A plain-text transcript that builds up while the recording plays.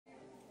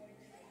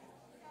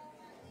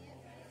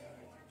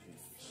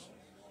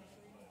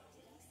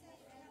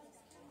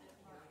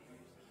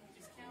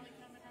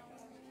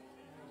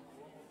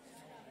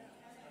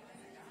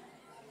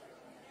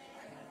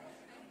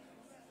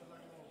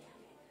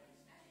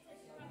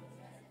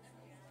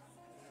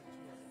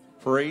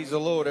Praise the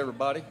Lord,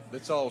 everybody.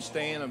 Let's all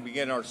stand and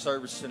begin our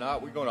service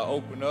tonight. We're going to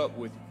open up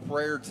with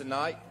prayer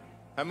tonight.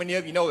 How many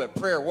of you know that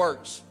prayer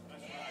works?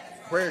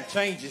 Prayer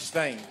changes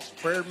things.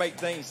 Prayer makes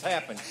things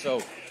happen.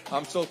 So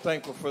I'm so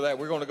thankful for that.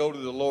 We're going to go to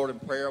the Lord in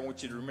prayer. I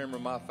want you to remember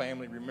my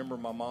family, remember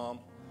my mom,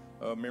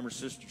 remember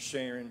Sister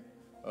Sharon.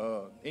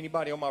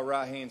 Anybody on my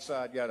right-hand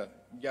side got a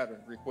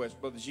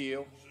request? Brother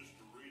Gio?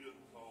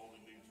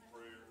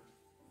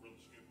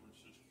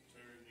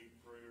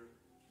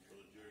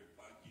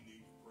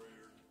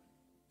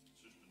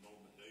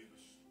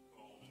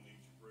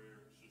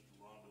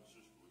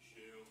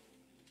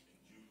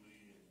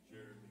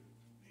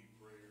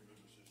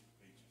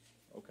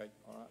 Okay,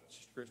 all right.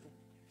 Sister Crystal?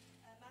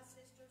 My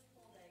sister's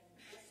pulled a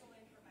muscle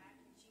in her back,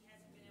 and she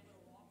hasn't been able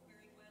to walk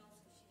very well,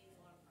 so she needs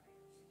a lot of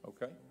prayers.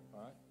 Okay,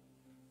 all right.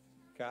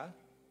 Kai?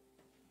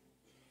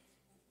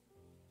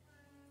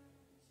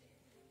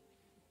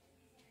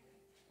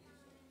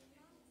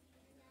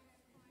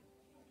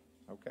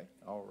 Okay,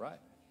 all right.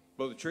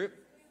 Brother Tripp?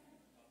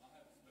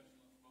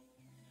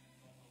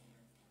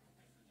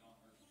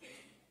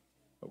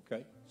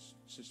 Okay.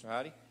 Sister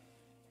Heidi?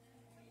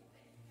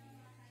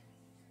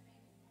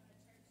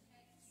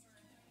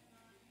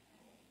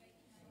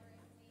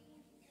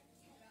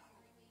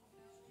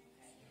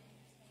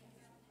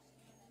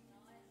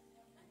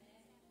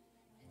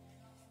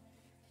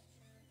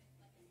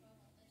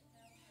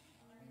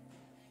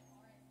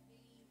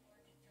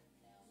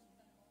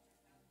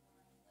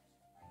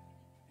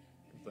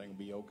 Everything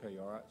will be okay,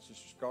 all right.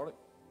 Sister Scarlett?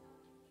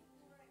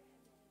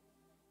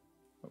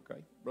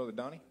 Okay. Brother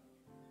Donnie?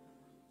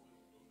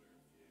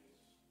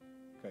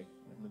 Okay.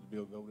 Remember the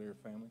bill go there,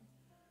 family.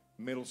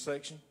 Middle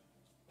section?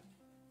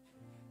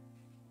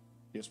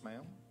 Yes,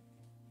 ma'am.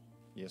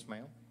 Yes,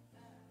 ma'am.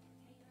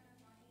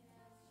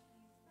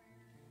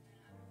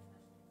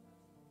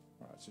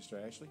 All right. Sister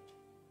Ashley?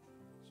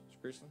 Sister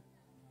Kristen?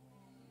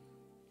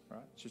 All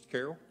right. Sister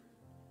Carol?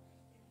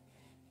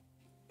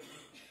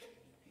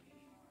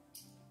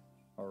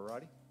 All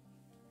righty.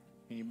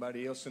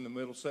 Anybody else in the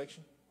middle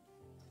section?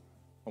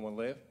 On my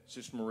left,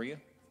 Sister Maria.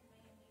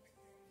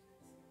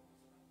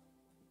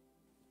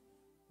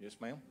 Yes,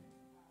 ma'am.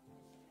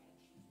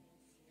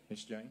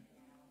 Miss Jane.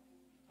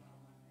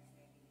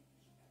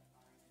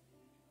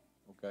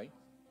 Okay.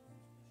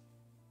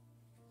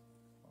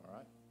 All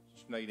right.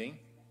 Sister Nadine.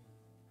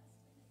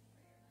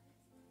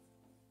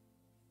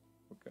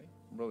 Okay.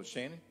 Brother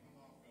Shannon.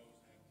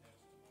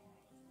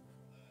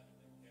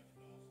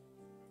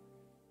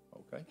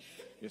 Okay.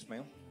 Yes,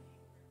 ma'am.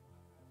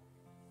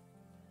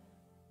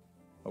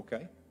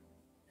 Okay.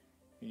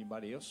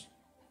 Anybody else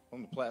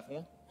on the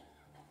platform?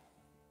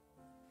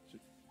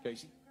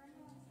 Casey?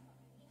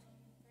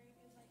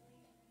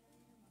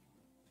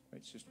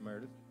 Right, Sister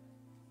Meredith.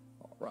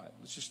 All right.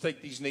 Let's just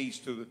take these needs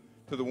to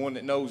the one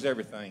that knows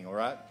everything, all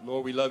right?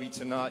 Lord, we love you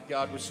tonight.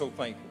 God, we're so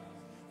thankful.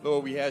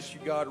 Lord, we ask you,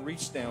 God, to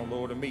reach down,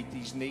 Lord, and meet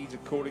these needs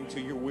according to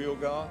your will,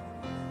 God.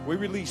 We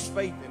release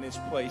faith in this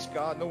place,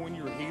 God, knowing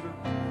you're a healer,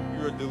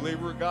 you're a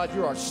deliverer, God,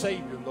 you're our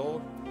Savior,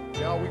 Lord.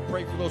 God, we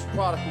pray for those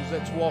prodigals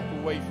that's walked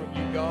away from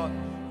you, God.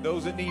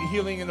 Those that need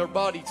healing in their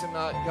body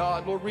tonight,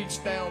 God. Lord,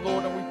 reach down,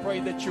 Lord, and we pray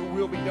that your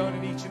will be done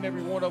in each and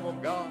every one of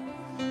them, God.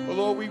 But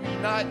Lord, we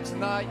unite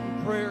tonight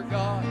in prayer,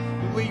 God,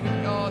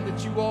 believing, God,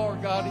 that you are,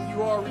 God, and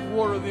you are a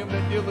rewarder of them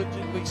that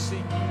diligently seek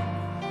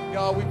you.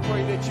 God, we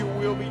pray that your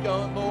will be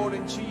done, Lord.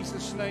 In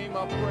Jesus' name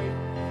I pray.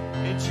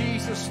 In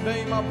Jesus'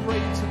 name I pray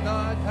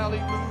tonight.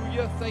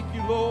 Hallelujah. Thank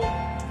you, Lord.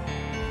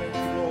 Thank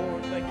you,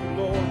 Lord. Thank you,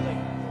 Lord. Thank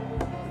you,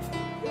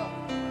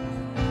 Lord.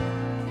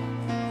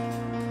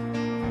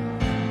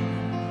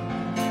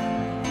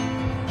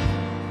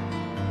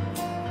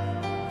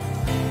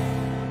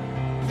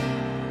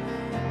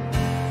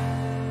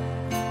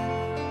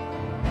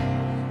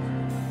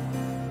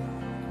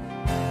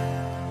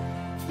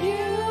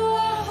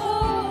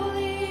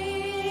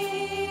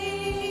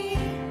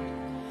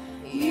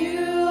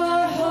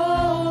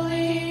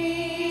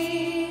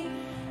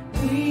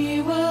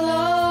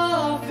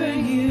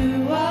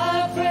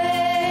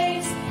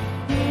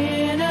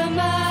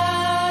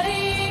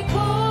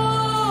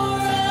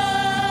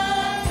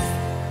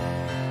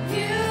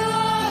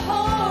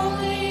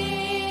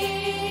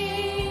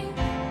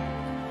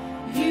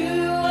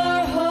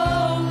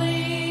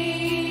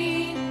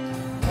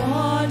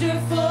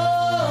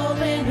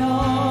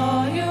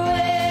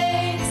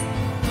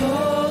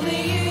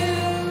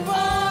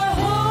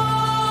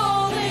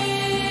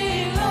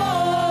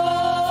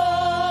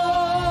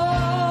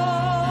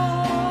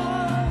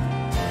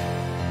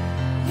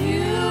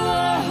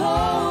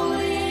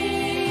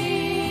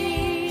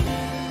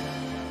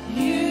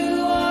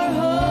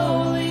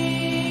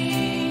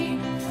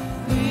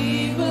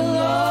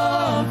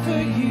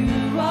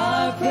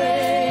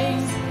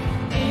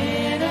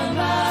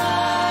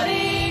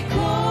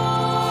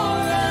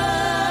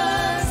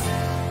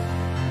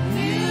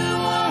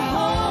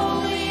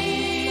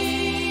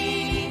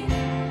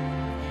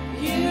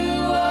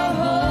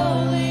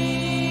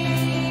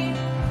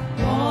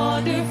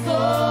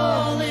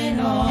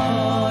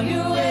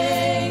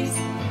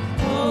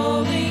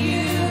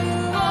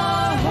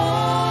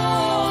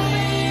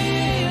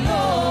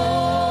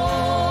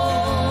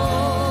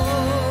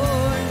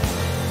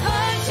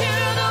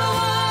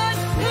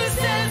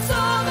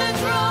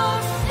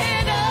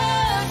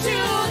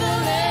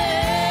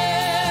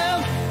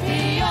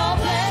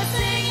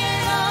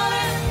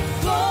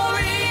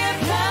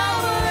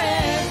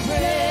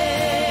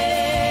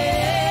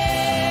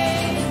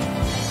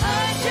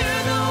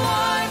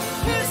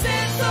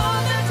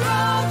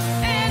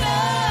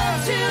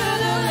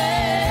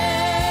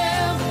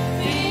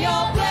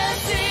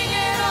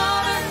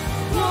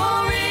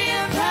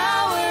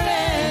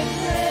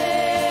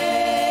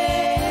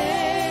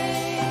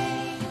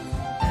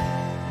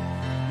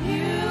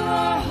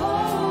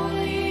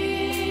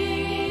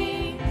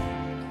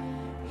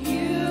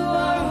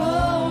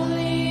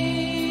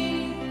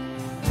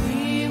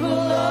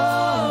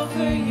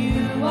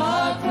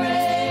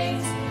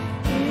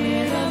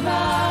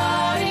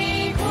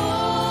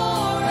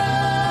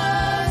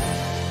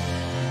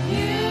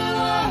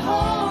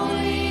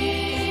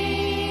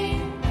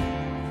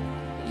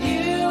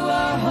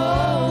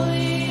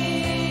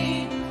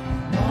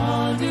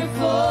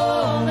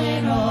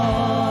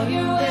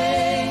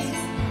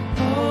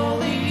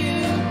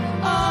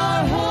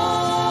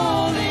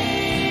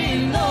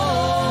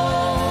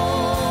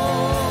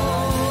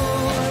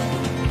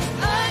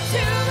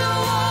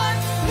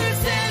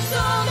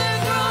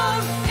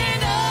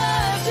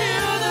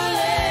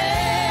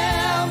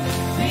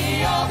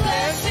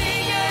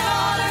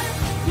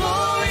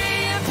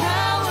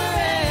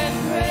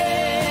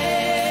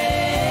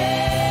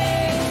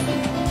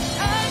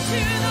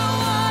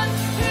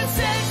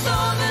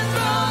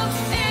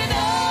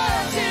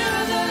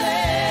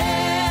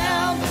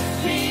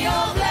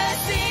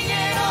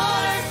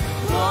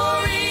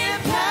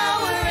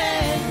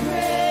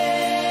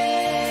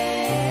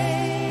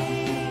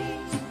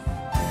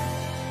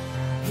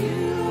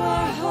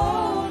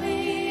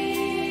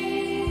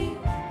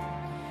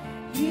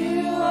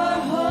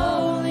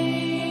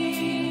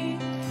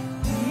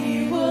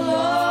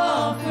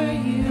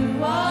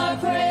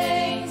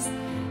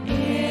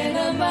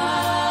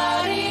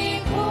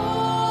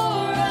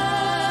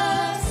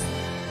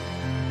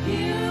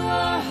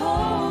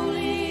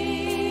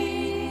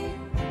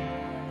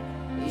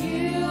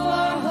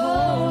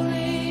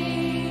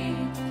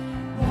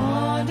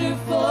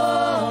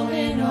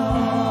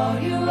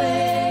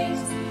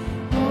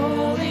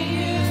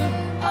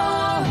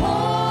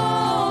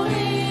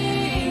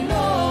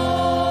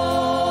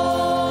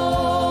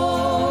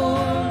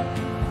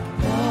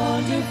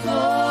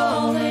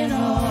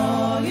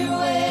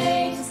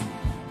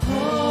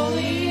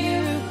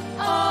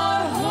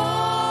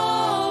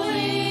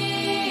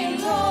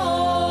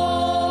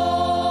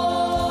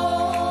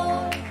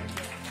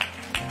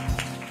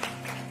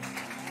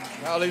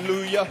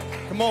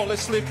 Hallelujah. Come on,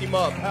 let's lift him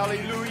up.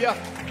 Hallelujah.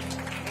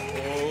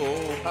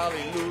 Oh,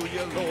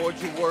 hallelujah. Lord,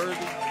 you're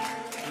worthy.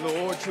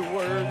 Lord, you're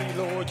worthy.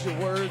 Lord, you're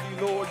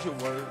worthy. Lord, you're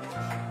worthy.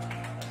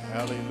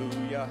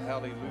 Hallelujah.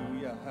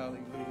 Hallelujah.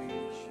 Hallelujah.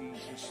 In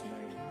Jesus'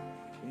 name.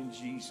 In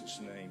Jesus'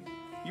 name.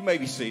 You may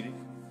be seated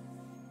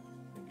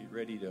and get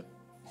ready to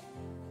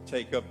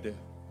take up the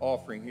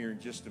offering here in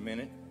just a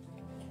minute.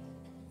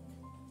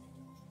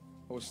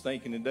 I was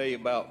thinking today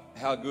about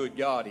how good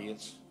God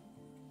is.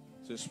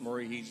 Sister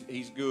Marie,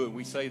 he's good.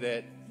 We say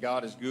that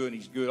God is good, and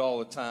he's good all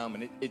the time,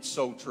 and it's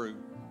so true.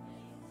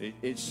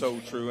 It's so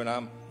true, and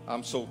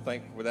I'm so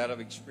thankful for that. I've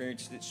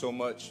experienced it so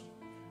much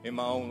in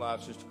my own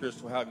life, Sister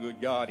Crystal, how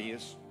good God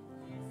is,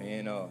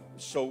 and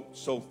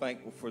so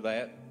thankful for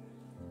that.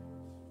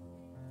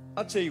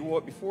 I'll tell you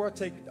what, before I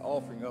take the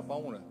offering up, I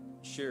want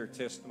to share a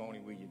testimony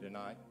with you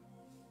tonight.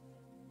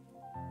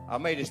 I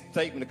made a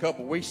statement a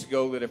couple weeks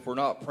ago that if we're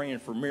not praying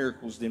for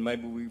miracles, then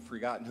maybe we've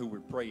forgotten who we're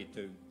praying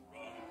to.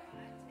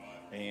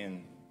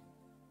 And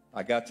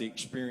I got to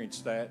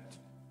experience that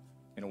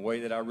in a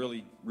way that I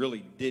really,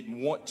 really didn't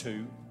want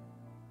to.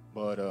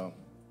 But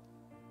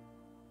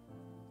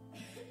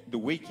the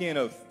weekend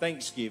of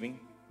Thanksgiving,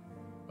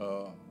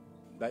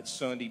 that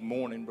Sunday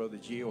morning, Brother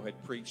Gio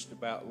had preached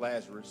about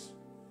Lazarus.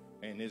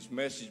 And his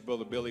message,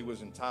 Brother Billy,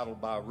 was entitled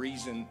By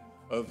Reason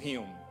of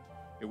Him.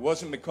 It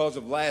wasn't because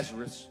of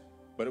Lazarus,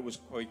 but it was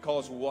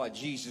because of what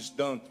Jesus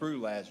done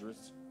through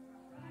Lazarus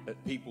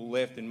that people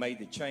left and made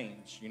the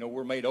change. You know,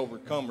 we're made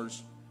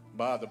overcomers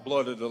by the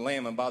blood of the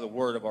Lamb and by the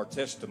word of our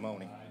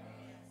testimony.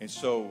 And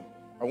so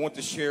I want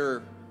to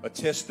share a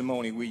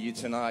testimony with you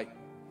tonight.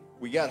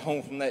 We got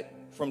home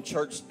from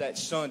church that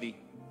Sunday,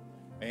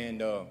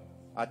 and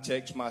I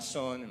text my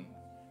son, and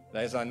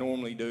as I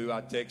normally do,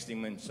 I text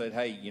him and said,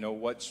 "Hey, you know,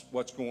 what's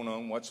going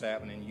on? What's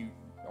happening?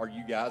 Are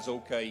you guys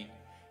okay?"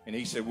 And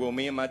he said, "Well,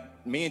 me and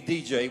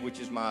DJ, which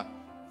is my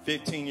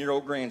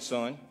 15-year-old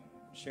grandson,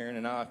 Sharon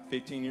and I,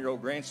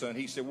 15-year-old grandson,"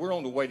 he said, "We're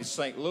on the way to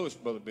St. Louis,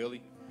 Brother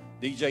Billy.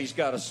 DJ's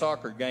got a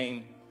soccer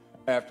game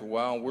after a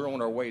while, and we're on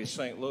our way to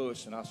St.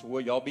 Louis." And I said, "Well,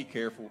 y'all be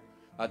careful."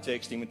 I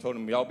texted him and told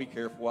him, "Y'all be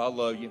careful. I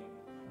love you.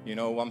 You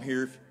know, I'm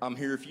here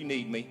if you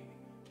need me."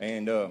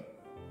 And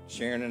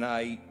Sharon and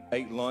I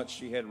ate lunch.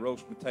 She had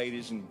roast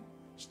potatoes and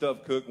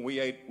stuff cooked, and we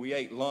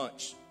ate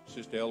lunch,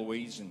 Sister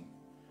Eloise. And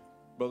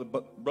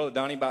Brother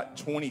Donnie, about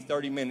 20,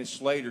 30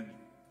 minutes later,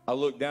 I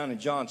looked down and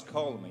John's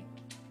calling me.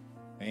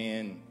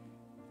 And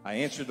I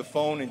answered the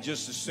phone, and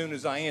just as soon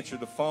as I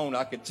answered the phone,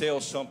 I could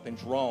tell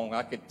something's wrong.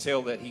 I could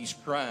tell that he's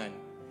crying.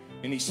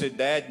 And he said,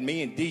 "Dad,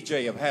 me and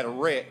DJ have had a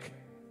wreck,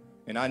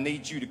 and I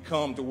need you to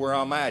come to where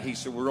I'm at." He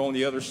said, "We're on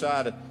the other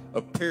side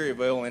of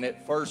Perryville." And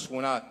at first,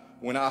 when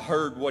I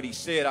heard what he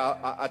said,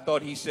 I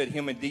thought he said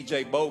him and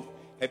DJ both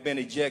had been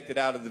ejected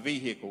out of the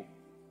vehicle.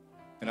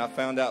 And I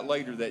found out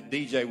later that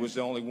DJ was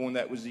the only one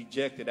that was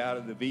ejected out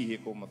of the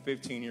vehicle, my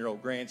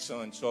 15-year-old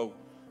grandson. So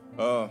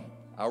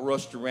I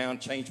rushed around,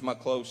 changed my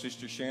clothes.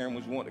 Sister Sharon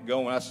was wanting to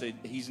go, and I said,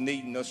 "He's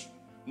needing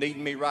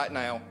me right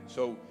now."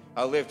 So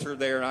I left her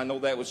there, and I know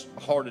that was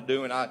hard to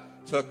do, and I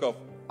took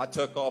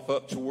off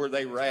up to where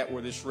they were at,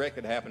 where this wreck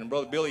had happened. And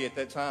Brother Billy, at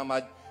that time,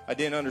 I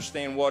didn't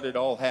understand what had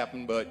all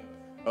happened, but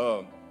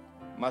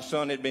my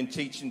son had been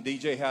teaching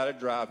DJ how to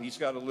drive. He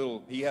had a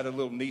little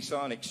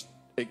Nissan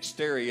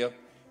Xterra,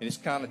 and it's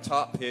kind of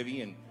top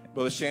heavy. And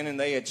Brother Shannon,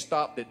 they had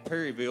stopped at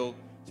Perryville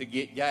to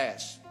get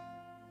gas.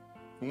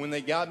 And when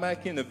they got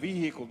back in the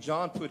vehicle,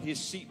 John put his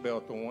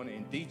seatbelt on,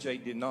 and DJ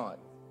did not.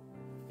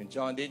 And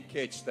John didn't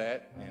catch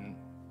that. And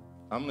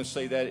I'm going to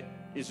say that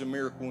is a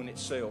miracle in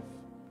itself,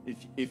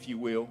 if you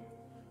will.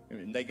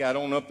 And they got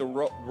on up the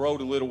road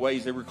a little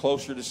ways. They were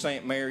closer to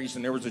St. Mary's,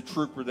 and there was a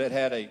trooper that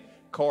had a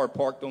car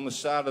parked on the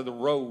side of the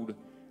road.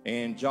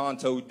 And John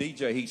told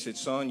DJ, he said,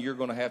 "Son, you're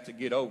going to have to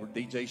get over."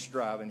 DJ's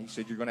driving. He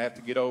said, "You're going to have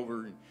to get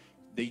over." And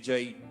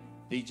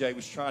DJ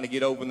was trying to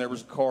get over, and there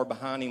was a car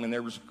behind him, and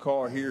there was a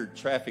car here.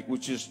 Traffic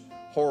was just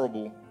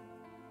horrible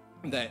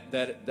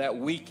that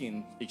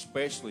weekend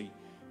especially.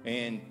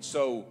 And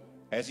so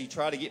as he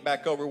tried to get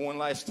back over one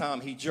last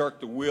time, he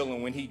jerked the wheel,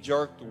 and when he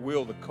jerked the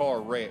wheel, the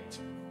car wrecked.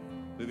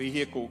 The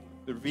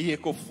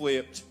vehicle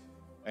flipped,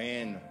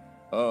 and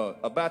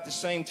about the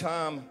same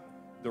time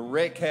the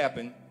wreck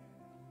happened,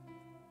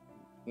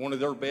 one of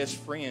their best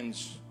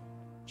friends,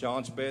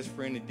 John's best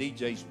friend and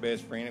DJ's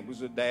best friend, it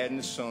was a dad and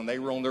a son. They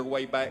were on their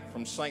way back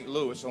from St.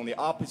 Louis on the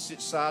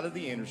opposite side of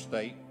the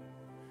interstate,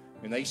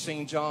 and they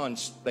seen John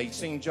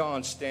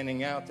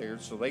standing out there,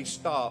 so they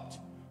stopped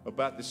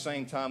about the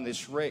same time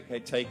this wreck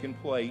had taken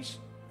place.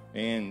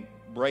 And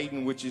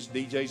Braden, which is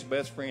DJ's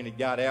best friend, had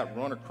got out,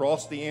 run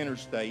across the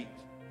interstate,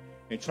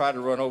 and tried to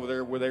run over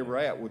there where they were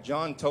at. Well,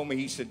 John told me,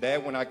 he said,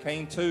 "Dad, when I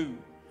came to,"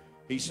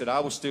 he said, "I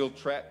was still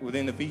trapped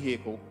within the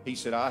vehicle." He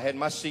said, "I had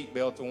my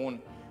seatbelt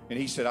on, and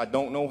he said, I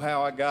don't know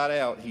how I got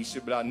out." He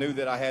said, "But I knew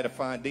that I had to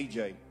find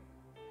DJ."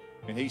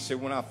 And he said,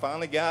 when I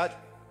finally got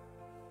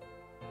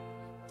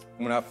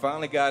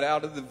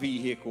out of the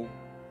vehicle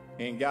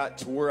and got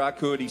to where I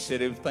could, he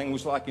said everything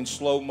was like in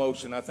slow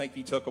motion. I think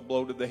he took a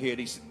blow to the head.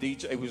 He said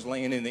DJ was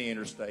laying in the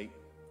interstate.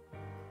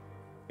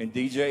 and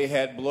DJ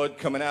had blood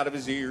coming out of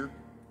his ear.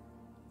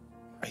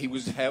 He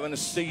was having a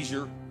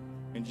seizure,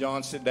 and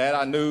John said, Dad,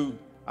 I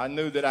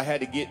knew that I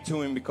had to get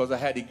to him because I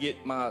had to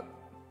get my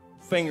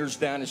fingers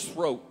down his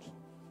throat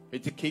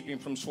to keep him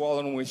from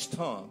swallowing his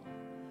tongue.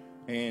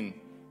 And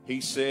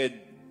he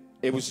said,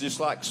 it was just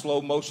like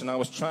slow motion. I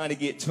was trying to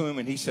get to him,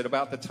 and he said,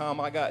 about the time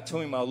I got to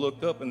him, I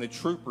looked up, and the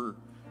trooper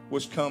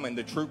was coming.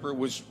 The trooper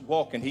was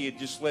walking. He had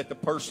just let the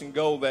person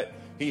go that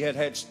he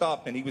had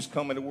stopped, and he was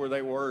coming to where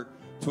they were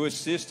to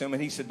assist him.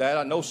 And he said, Dad,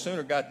 I no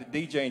sooner got the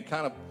DJ and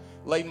kind of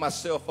laid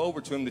myself over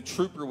to him. The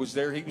trooper was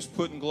there. He was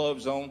putting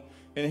gloves on.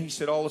 And he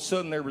said, all of a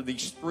sudden, there were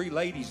these 3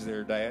 ladies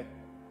there, Dad.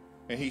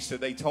 And he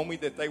said, they told me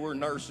that they were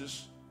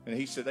nurses. And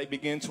he said, they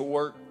began to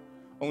work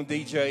on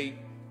DJ.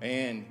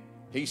 And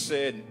he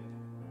said,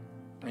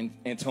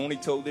 and Tony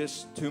told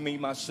this to me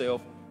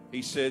myself.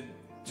 He said,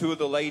 2 of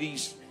the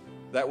ladies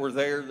that were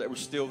there, that were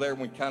still there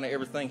when kind of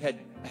everything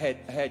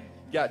had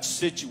got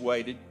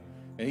situated.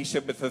 And he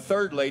said, but the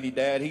 3rd lady,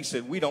 Dad, he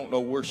said, we don't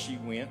know where she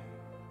went.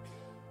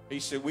 He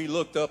said, we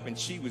looked up and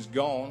she was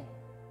gone.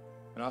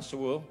 And I said,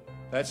 well,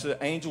 that's an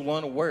angel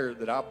unaware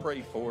that I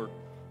pray for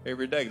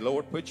every day.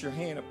 Lord, put your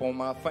hand upon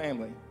my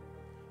family.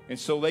 And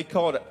so they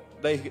called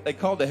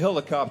the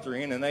helicopter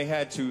in, and they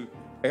had to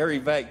air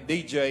evac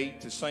DJ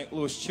to St.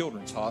 Louis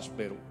Children's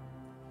Hospital.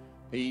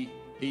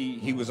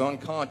 He was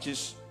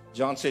unconscious.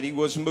 John said he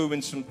was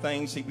moving some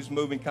things. He was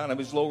moving kind of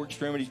his lower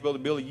extremities. Brother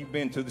Billy, you've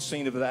been to the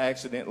scene of the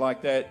accident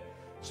like that.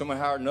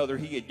 Somehow or another,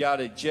 he had got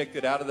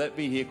ejected out of that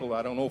vehicle.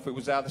 I don't know if it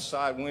was out the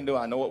side window.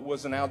 I know it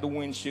wasn't out the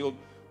windshield,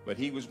 but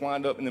he was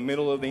wound up in the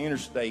middle of the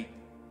interstate.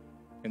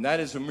 And that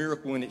is a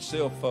miracle in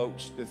itself,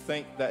 folks, to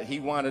think that he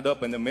wound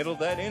up in the middle of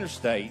that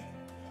interstate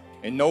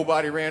and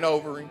nobody ran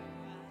over him,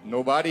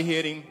 nobody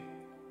hit him,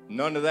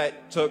 none of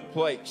that took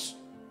place.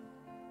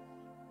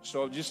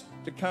 So just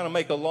to kind of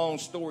make a long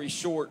story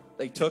short,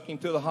 they took him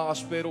to the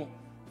hospital,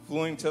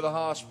 flew him to the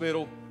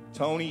hospital.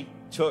 Tony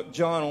took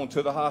John on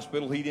to the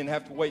hospital. He didn't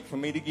have to wait for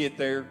me to get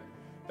there.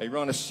 They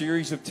run a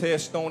series of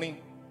tests on him,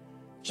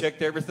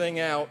 checked everything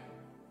out.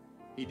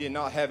 He did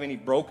not have any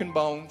broken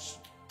bones.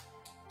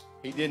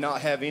 He did not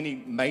have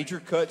any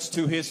major cuts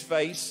to his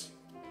face.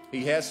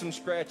 He had some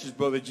scratches,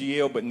 Brother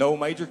GL, but no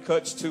major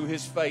cuts to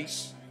his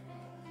face.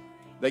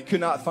 They could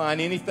not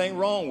find anything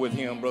wrong with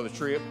him, Brother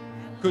Tripp.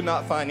 Could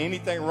not find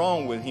anything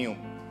wrong with him.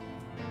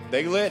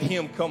 They let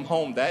him come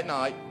home that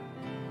night.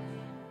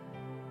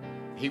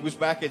 He was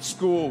back at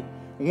school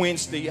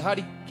Wednesday.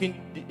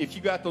 If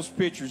you got those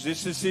pictures,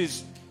 this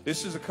is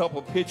a couple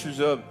of pictures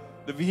of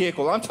the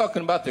vehicle. I'm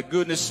talking about the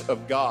goodness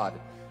of God.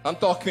 I'm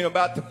talking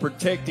about the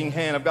protecting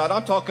hand of God.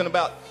 I'm talking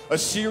about a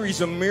series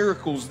of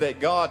miracles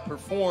that God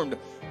performed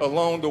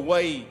along the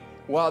way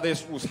while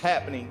this was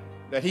happening,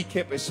 that he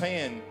kept his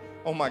hand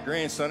on my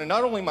grandson. And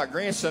not only my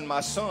grandson,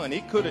 my son.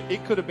 It could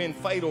have been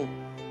fatal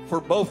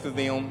for both of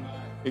them.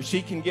 If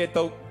she can get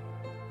those,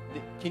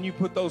 can you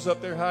put those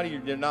up there, Heidi?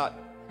 They're not.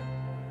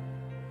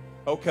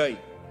 Okay.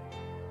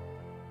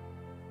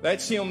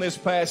 That's him this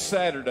past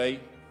Saturday.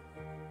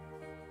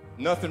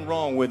 Nothing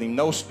wrong with him.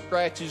 No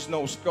scratches,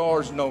 no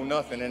scars, no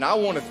nothing. And I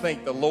want to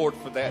thank the Lord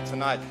for that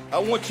tonight. I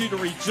want you to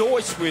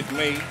rejoice with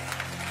me.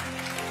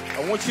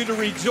 I want you to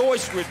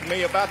rejoice with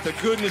me about the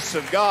goodness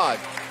of God.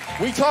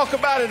 We talk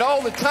about it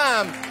all the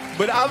time,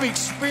 but I've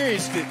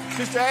experienced it.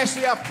 Sister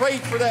Ashley, I prayed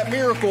for that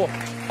miracle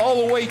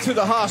all the way to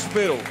the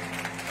hospital.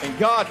 And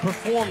God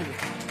performed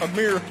a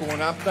miracle,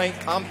 and I'm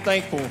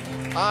thankful.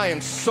 I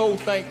am so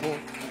thankful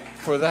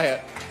for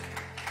that.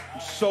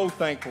 I'm so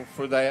thankful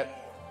for that.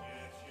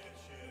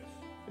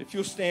 If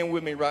you'll stand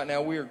with me right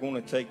now, we are going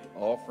to take the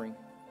offering.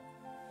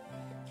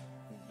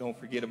 Don't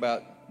forget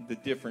about the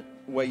different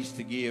ways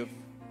to give.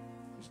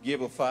 There's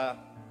Giveify.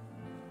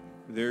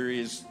 There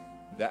is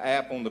the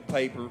app on the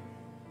paper,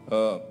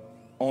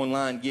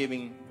 online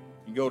giving.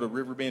 You go to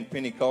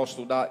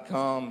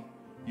riverbendpentecostal.com.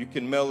 You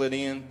can mail it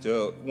in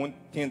to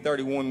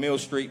 1031 Mill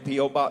Street,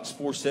 P.O. Box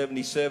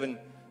 477,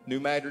 New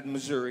Madrid,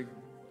 Missouri.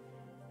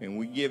 And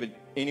we give it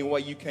any way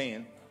you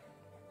can.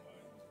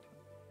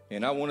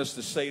 And I want us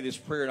to say this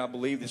prayer, and I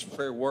believe this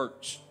prayer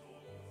works.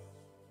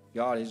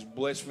 God has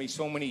blessed me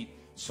so many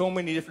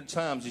different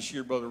times this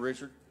year, Brother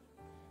Richard.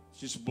 It's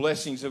just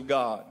blessings of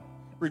God.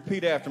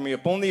 Repeat after me.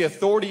 Upon the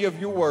authority of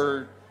your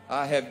word,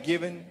 I have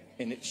given,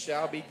 and it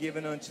shall be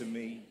given unto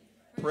me.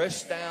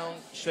 Pressed down,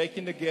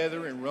 shaken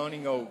together, and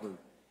running over.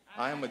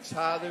 I am a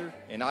tither,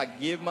 and I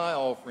give my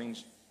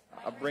offerings.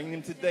 I bring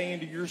them today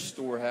into your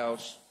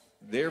storehouse.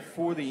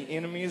 Therefore the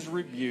enemy is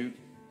rebuked,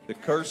 the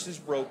curse is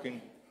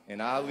broken,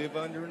 and I live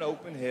under an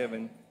open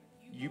heaven.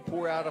 You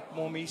pour out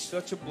upon me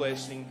such a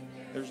blessing,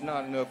 there's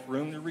not enough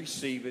room to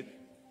receive it.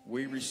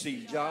 We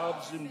receive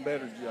jobs and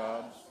better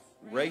jobs,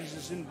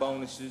 raises and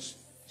bonuses,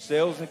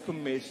 sales and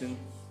commission,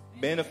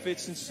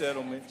 benefits and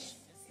settlements,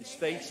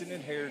 estates and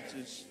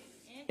inheritance,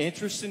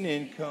 interest and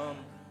income,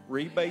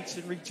 rebates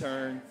and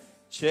return,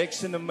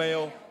 checks in the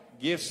mail,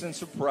 gifts and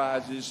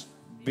surprises,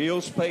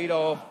 bills paid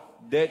off,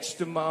 debts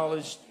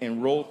demolished,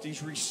 and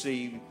royalties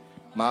received.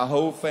 My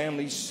whole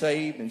family's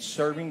saved and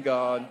serving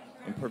God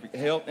in perfect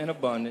health and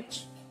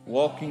abundance.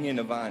 walking in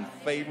divine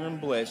favor and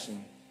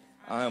blessing.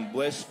 I am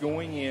blessed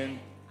going in,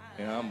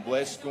 and I'm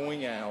blessed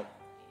going out.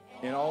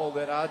 And all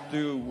that I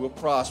do will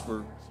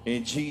prosper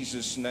in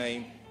Jesus'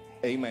 name.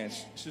 Amen.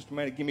 Sister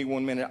Manny, give me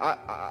 1 minute.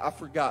 I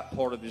forgot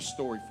part of this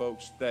story,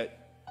 folks.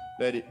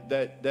 It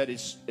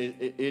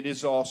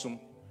is awesome.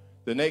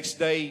 The next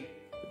day,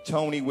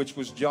 Tony, which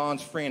was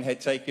John's friend, had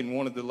taken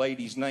one of the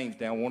ladies' names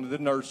down, one of the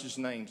nurses'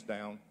 names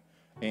down,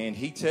 and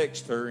he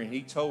texted her and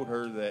he told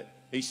her that,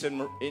 he said,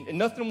 and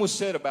nothing was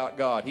said about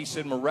God. He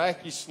said,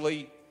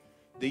 miraculously,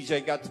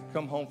 DJ got to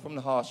come home from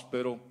the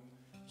hospital,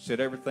 said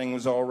everything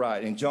was all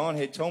right. And John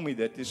had told me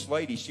that this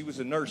lady, she was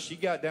a nurse, she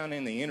got down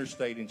in the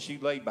interstate and she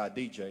laid by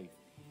DJ.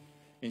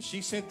 And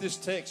she sent this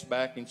text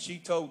back and she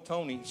told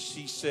Tony,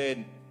 she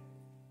said,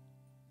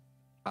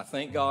 I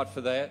thank God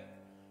for that.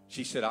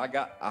 She said,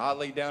 I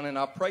laid down and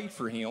I prayed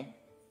for him,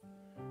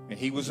 and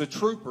he was a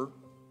trooper.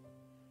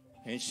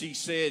 And she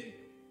said,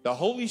 the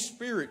Holy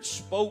Spirit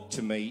spoke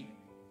to me,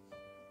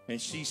 and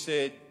she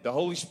said, the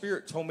Holy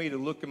Spirit told me to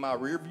look in my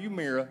rearview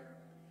mirror.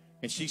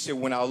 And she said,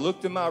 when I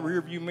looked in my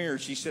rearview mirror,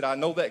 she said, I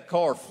know that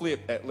car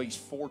flipped at least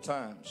 4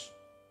 times.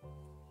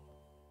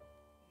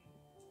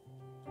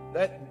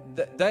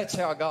 That's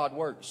how God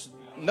works.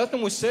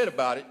 Nothing was said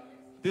about it.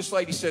 This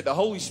lady said, the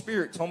Holy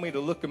Spirit told me to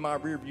look in my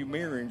rearview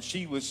mirror, and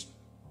she was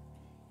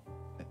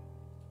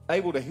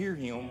able to hear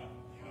him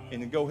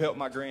and to go help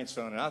my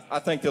grandson. And I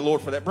thank the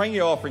Lord for that. Bring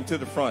your offering to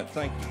the front.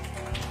 Thank you.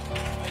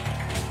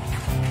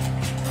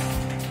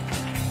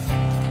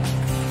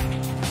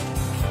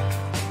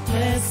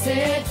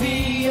 Blessed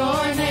be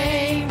your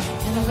name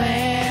in the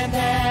land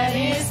that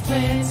is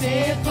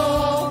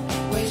plentiful,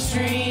 where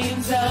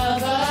streams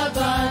of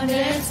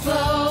abundance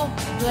flow.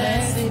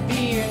 Blessed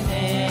be your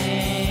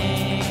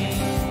name.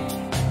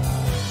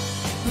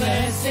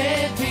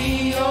 Blessed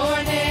be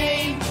your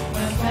name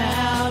when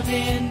found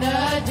in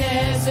the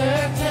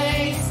desert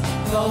place.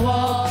 Go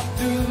walk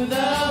through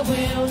the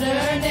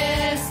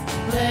wilderness.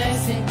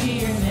 Blessed be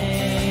your name.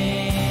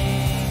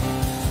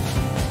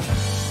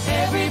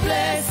 Every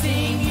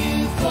blessing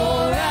you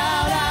pour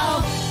out,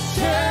 I'll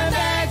turn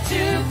back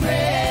to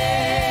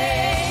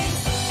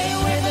praise.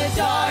 And when the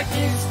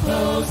darkness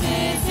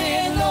closes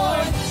in,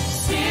 Lord,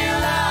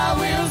 still I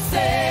will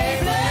say,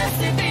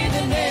 blessed be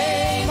the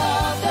name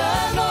of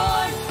the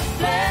Lord.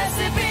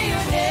 Blessed be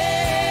your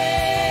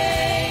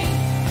name.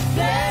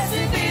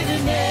 Blessed be the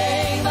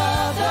name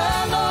of the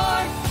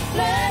Lord.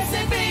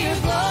 Blessed be your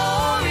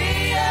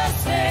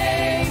glorious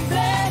name.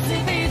 Blessed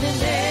be the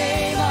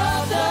name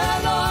of the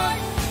Lord.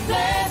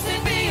 Blessed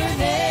be your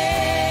name.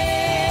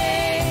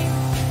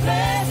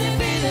 Blessed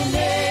be the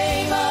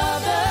name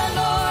of the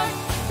Lord.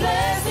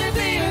 Blessed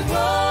be your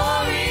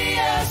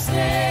glorious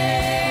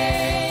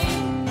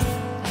name.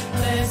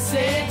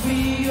 Blessed be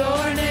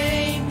your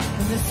name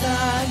when the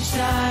sun's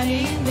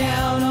shining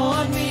down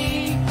on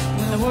me,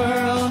 when the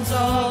world's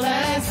all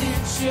as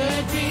it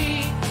should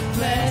be.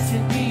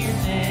 Blessed be your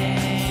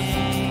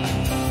name.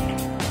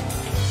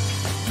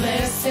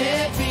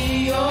 Blessed be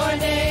your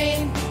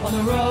name on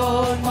the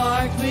road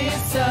marked with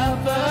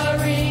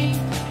suffering,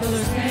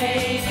 pillars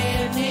made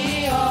in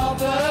the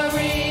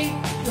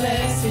offering.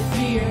 Blessed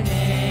be your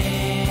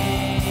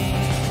name.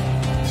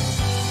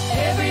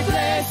 Every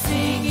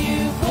blessing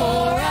you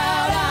pour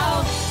out,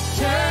 I'll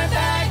turn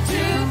back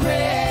to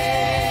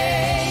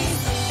praise.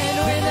 And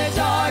when the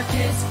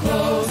darkness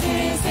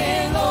closes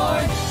in,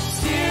 Lord,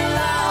 still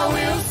I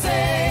will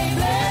say,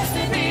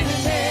 blessed be the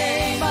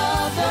name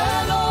of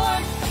the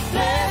Lord.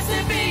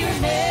 Blessed be your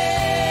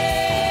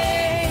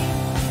name.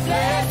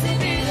 Blessed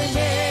be the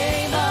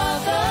name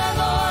of the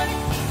Lord.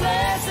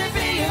 Blessed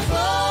be your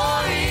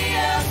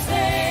glorious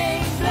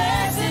name.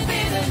 Blessed be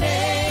the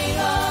name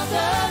of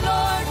the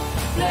Lord.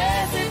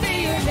 Blessed be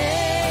your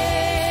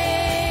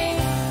name.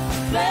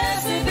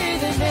 Blessed be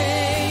the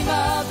name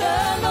of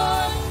the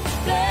Lord.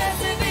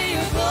 Blessed be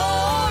your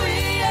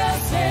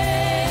glorious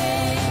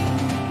name.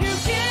 You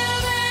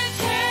give and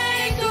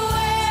take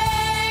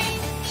away.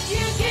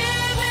 You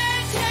give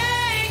and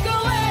take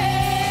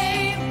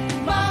away.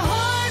 My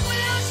heart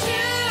will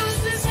choose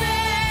to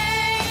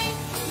say,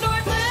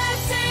 Lord,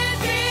 blessed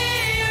be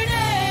your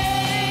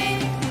name.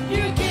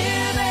 You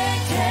give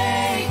and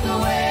take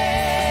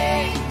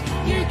away.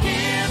 You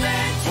give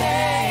and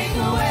take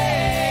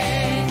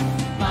away.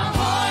 My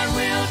heart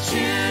will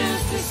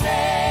choose to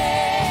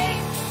say,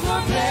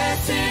 Lord,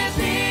 blessed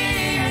be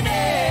your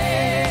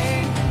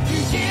name. You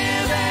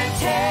give and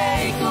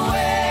take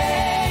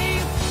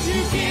away. You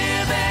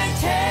give and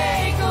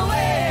take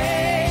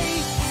away.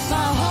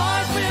 My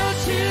heart will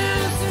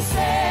choose to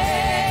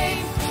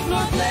say,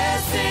 Lord,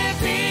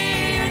 blessed be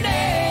your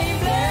name.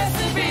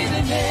 Blessed be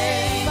the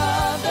name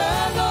of the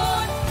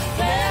Lord.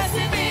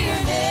 Blessed be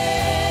your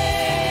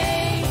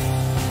name.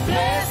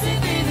 Blessed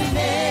be the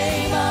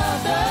name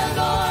of the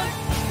Lord.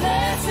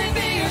 Blessed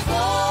be your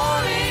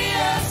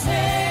glorious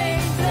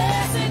name.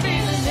 Blessed be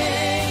the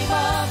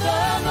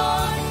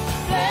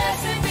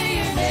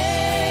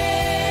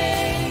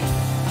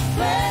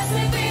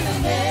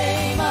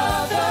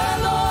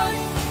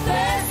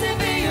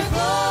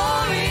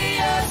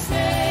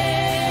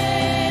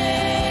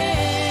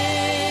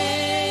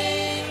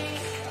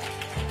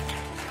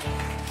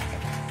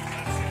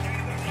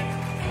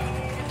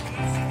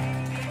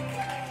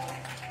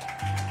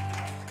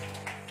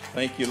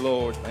Thank you,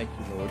 Lord. Thank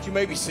you, Lord. You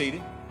may be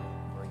seated.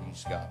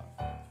 Praise God.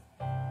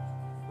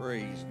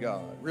 Praise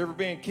God.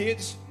 Riverbend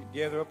kids, you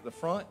gather up at the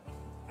front.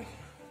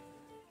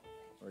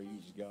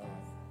 Praise God.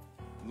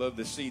 Love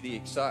to see the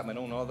excitement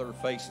on all their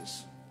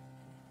faces.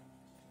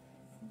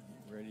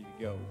 Ready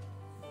to go.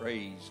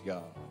 Praise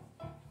God.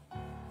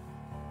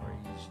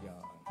 Praise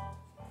God.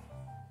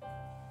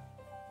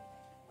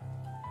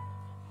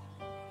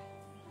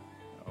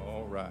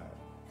 All right.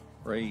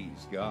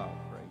 Praise God.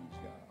 Praise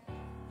God.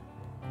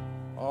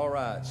 All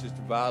right,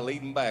 Sister Vi,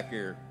 lead them back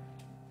here.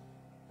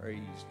 Praise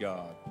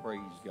God.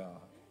 Praise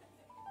God.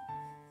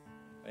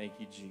 Thank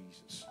you,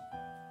 Jesus.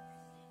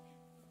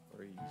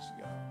 Praise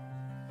God.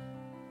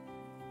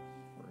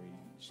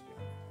 Praise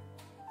God.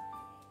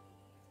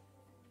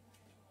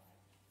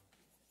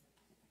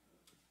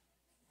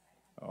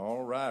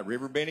 All right,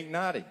 Riverbend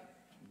Ignited.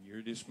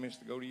 You're dismissed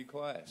to go to your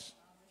class.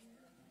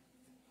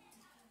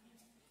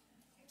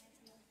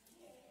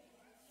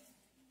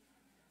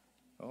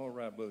 All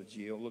right, Brother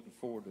Gio. Looking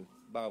forward to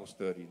Bible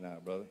study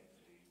tonight, brother.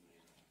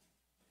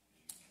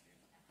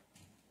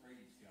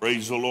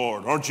 Praise the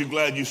Lord. Aren't you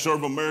glad you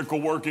serve a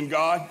miracle-working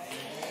God?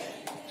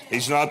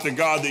 He's not the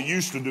God that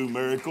used to do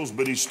miracles,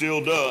 but he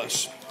still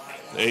does.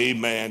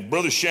 Amen.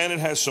 Brother Shannon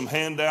has some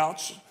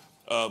handouts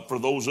for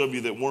those of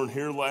you that weren't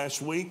here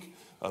last week.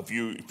 If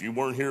you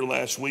weren't here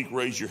last week,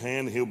 raise your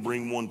hand and he'll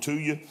bring one to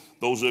you.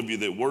 Those of you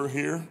that were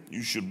here,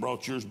 you should have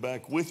brought yours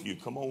back with you.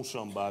 Come on,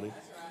 somebody.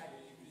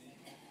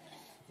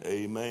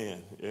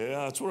 Amen.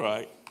 Yeah, that's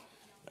right.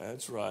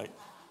 That's right.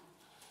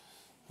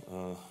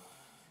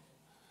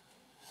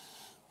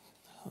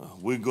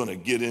 We're going to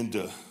get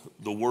into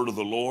the word of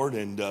the Lord,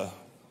 and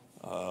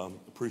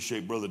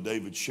appreciate Brother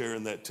David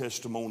sharing that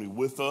testimony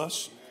with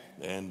us,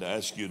 and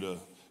ask you to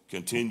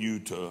continue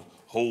to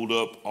hold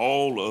up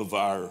all of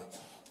our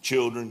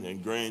children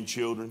and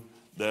grandchildren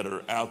that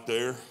are out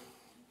there,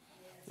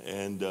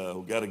 and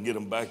we've got to get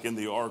them back in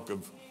the ark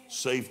of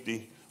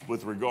safety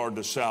with regard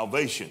to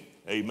salvation.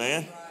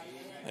 Amen.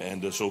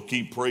 And so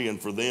keep praying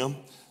for them.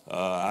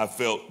 I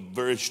felt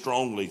very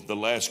strongly the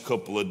last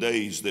couple of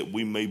days that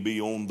we may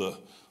be on the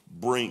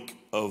brink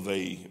of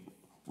a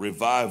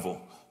revival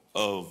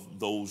of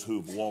those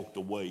who have walked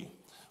away.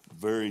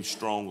 Very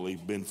strongly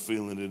been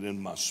feeling it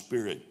in my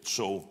spirit.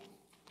 So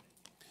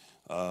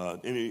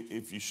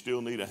if you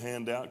still need a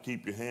handout,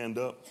 keep your hand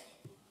up.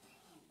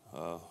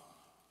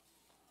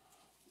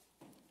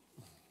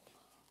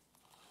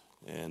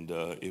 And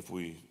if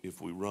we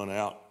run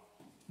out,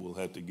 we'll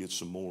have to get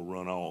some more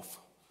run off.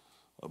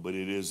 But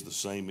it is the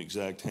same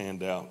exact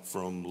handout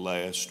from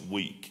last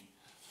week.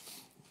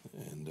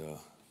 And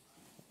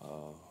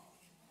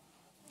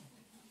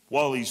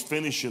while he's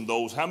finishing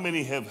those, how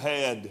many have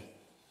had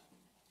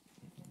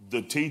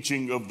the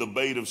teaching of the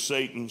bait of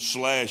Satan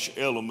 /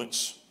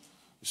 elements,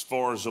 as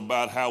far as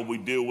about how we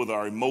deal with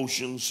our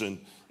emotions, and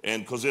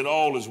because it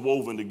all is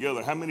woven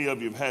together? How many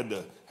of you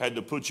have had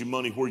to put your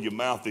money where your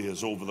mouth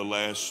is over the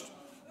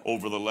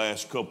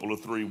last couple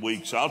of 3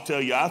 weeks? I'll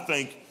tell you,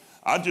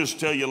 I just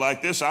tell you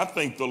like this, I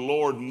think the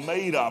Lord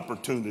made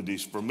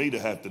opportunities for me to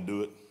have to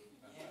do it.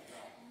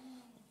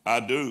 I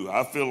do.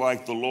 I feel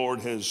like the Lord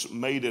has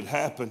made it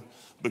happen,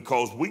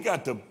 because we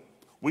got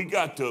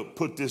to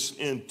put this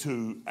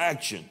into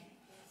action.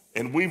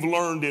 And we've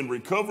learned in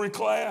recovery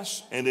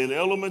class and in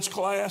elements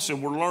class,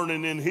 and we're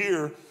learning in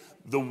here,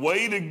 the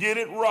way to get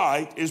it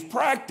right is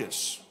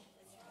practice.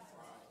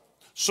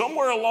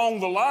 Somewhere along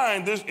the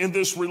line, in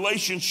this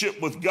relationship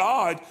with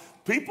God,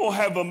 people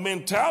have a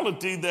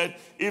mentality that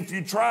if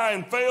you try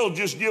and fail,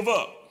 just give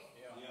up.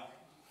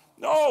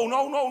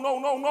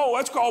 No.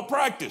 That's called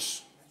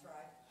practice.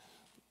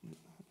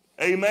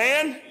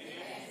 Amen?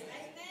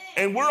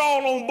 And we're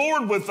all on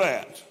board with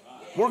that.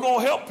 We're going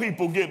to help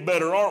people get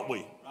better, aren't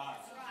we?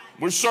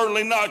 We're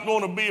certainly not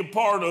going to be a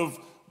part of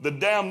the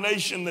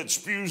damnation that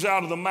spews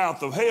out of the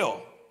mouth of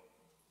hell.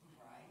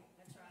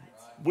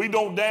 We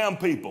don't damn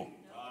people.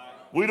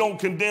 We don't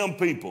condemn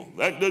people.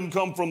 That doesn't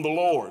come from the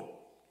Lord.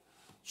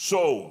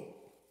 So,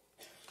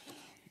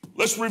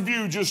 let's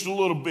review just a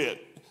little bit.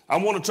 I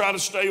want to try to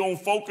stay on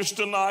focus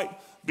tonight,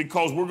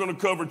 because we're going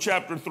to cover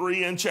chapter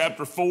 3 and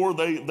chapter 4.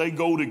 They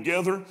go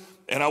together,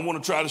 and I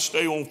want to try to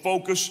stay on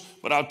focus.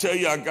 But I'll tell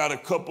you, I got a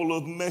couple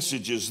of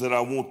messages that I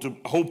want to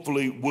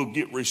hopefully will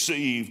get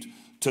received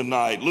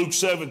tonight. Luke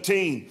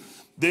 17,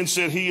 then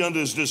said he unto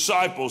his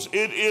disciples,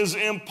 it is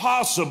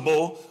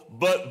impossible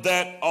but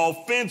that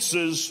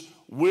offenses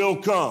will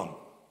come.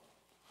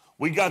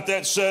 We got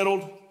that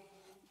settled.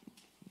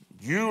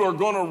 You are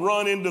going to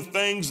run into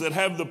things that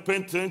have the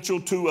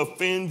potential to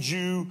offend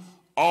you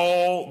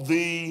all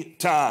the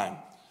time.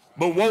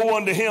 But woe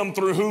unto him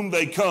through whom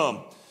they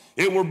come.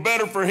 It were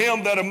better for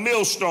him that a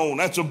millstone,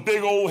 that's a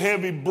big old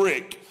heavy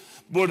brick,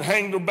 would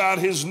hang about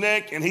his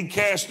neck and he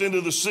cast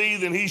into the sea,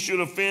 than he should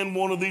offend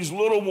one of these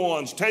little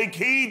ones. Take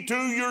heed to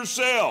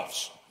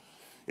yourselves.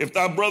 If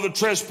thy brother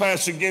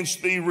trespass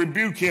against thee,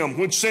 rebuke him,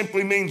 which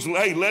simply means,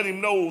 hey, let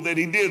him know that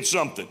he did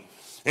something.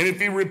 And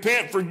if he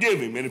repent, forgive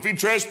him. And if he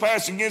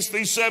trespass against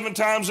thee 7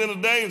 times in a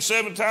day, and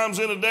 7 times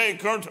in a day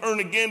turn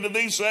again to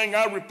thee, saying,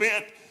 I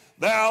repent,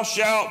 thou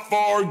shalt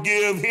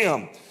forgive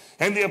him.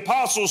 And the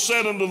apostles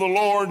said unto the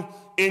Lord,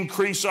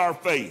 increase our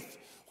faith,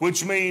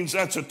 which means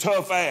that's a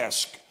tough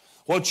ask.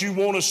 What you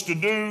want us to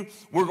do,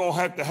 we're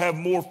going to have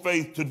more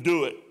faith to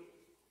do it.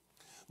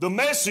 The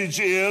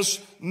message is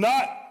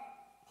not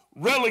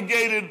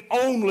relegated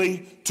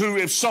only to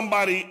if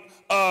somebody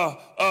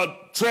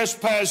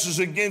trespasses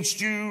against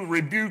you,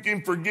 rebuke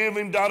him, forgive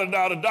him,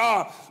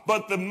 da-da-da-da-da.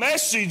 But the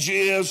message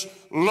is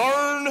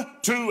learn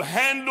to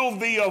handle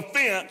the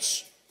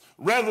offense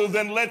rather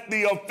than let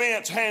the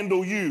offense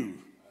handle you.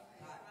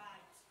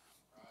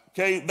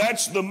 Okay,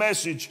 that's the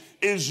message,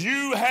 is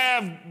you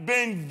have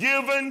been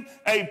given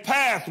a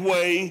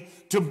pathway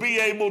to be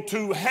able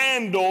to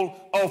handle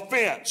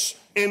offense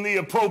in the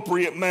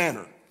appropriate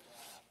manner.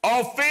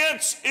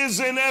 Offense is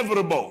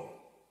inevitable.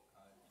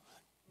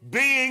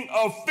 Being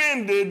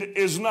offended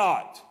is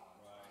not.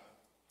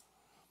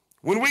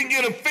 When we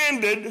get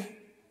offended,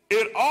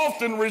 it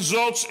often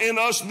results in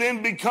us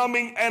then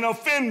becoming an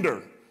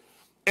offender.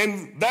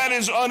 And that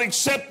is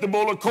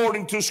unacceptable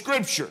according to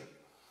Scripture.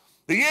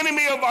 The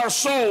enemy of our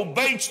soul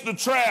baits the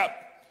trap.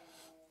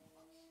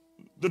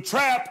 The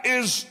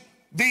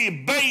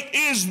bait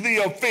is the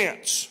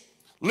offense,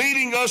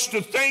 leading us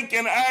to think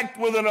and act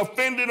with an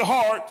offended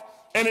heart.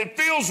 And it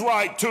feels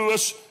right to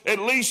us, at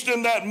least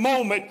in that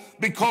moment,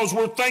 because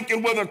we're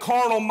thinking with a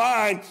carnal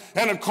mind.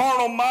 And a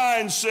carnal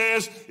mind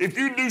says, if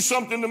you do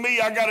something to me,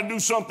 I got to do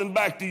something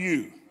back to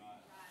you.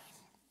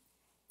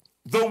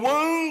 The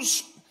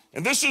wounds,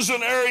 and this is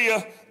an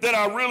area that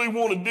I really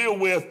want to deal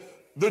with.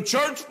 The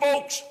church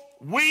folks,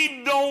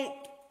 we don't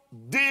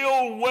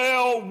deal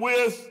well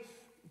with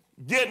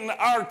getting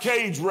our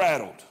cage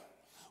rattled.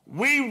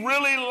 We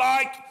really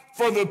like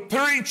for the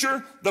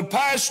preacher, the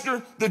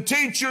pastor, the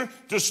teacher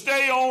to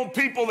stay on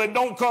people that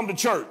don't come to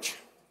church.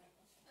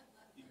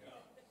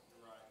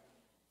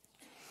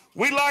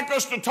 We like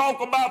us to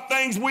talk about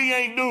things we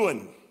ain't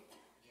doing.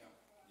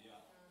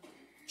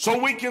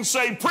 So we can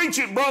say, preach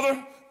it,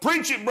 brother.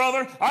 Preach it,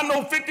 brother. I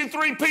know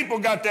 53 people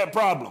got that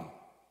problem.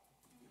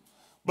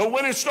 But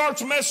when it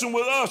starts messing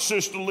with us,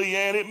 Sister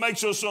Leanne, it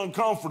makes us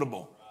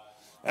uncomfortable.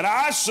 And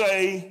I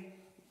say,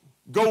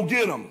 go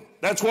get them.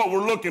 That's what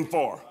we're looking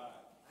for.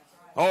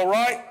 All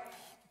right?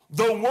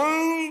 The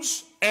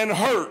wounds and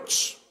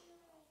hurts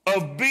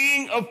of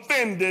being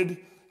offended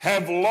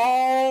have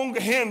long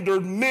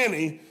hindered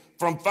many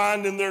from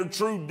finding their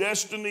true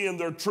destiny and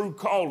their true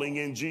calling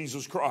in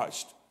Jesus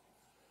Christ.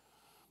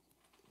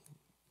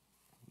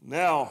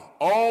 Now,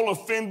 all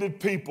offended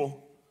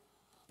people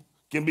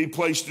can be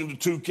placed into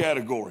two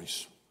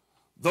categories.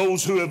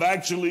 Those who have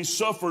actually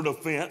suffered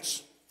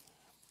offense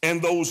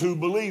and those who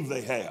believe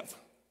they have.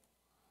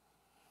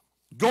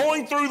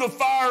 Going through the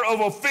fire of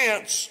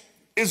offense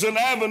is an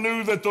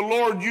avenue that the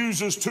Lord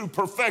uses to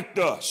perfect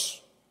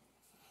us.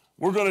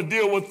 We're going to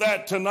deal with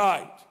that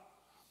tonight.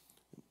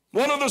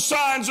 One of the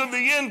signs of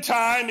the end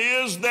time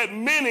is that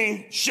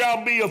many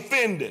shall be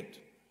offended.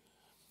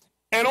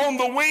 And on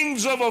the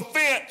wings of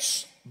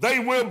offense, they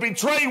will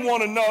betray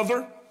one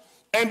another,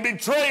 and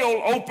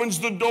betrayal opens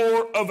the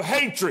door of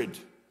hatred.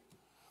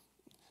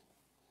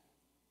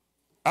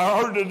 I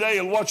heard today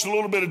and watched a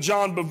little bit of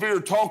John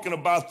Bevere talking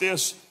about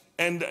this,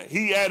 and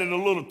he added a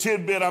little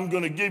tidbit I'm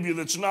going to give you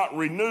that's not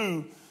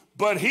renewed.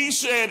 But he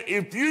said,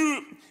 if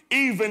you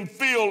even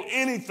feel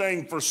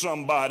anything for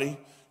somebody,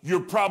 you're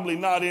probably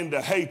not into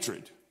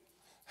hatred.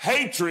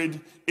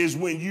 Hatred is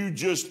when you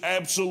just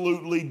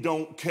absolutely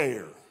don't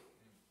care.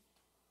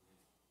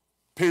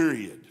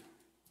 Period.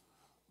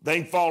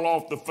 They fall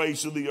off the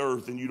face of the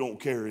earth and you don't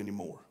care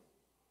anymore.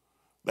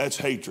 That's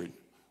hatred.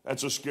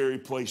 That's a scary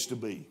place to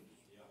be.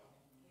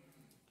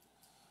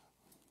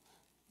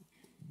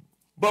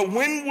 But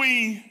when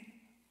we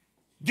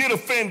get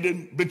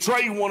offended,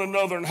 betray one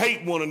another, and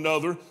hate one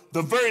another,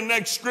 the very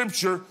next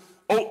scripture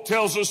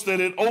tells us that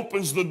it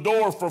opens the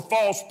door for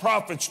false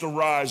prophets to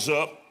rise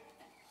up,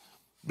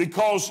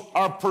 because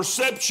our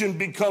perception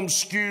becomes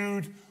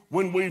skewed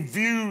when we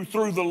view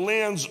through the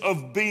lens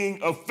of being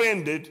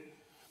offended.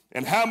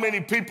 And how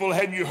many people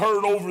have you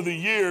heard over the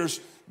years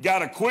got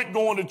to quit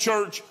going to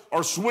church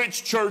or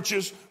switch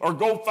churches or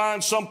go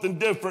find something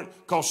different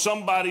because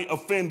somebody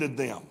offended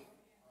them?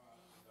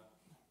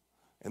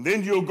 And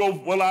then you'll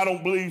go, well, I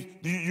don't believe.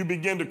 You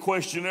begin to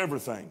question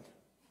everything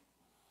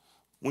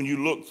when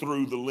you look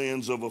through the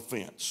lens of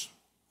offense.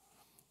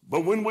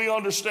 But when we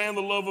understand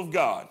the love of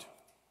God,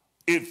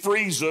 it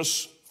frees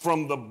us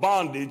from the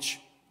bondage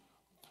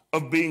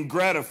of being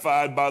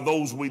gratified by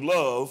those we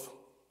love,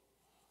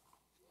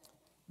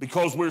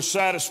 because we're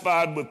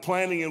satisfied with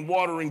planting and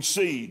watering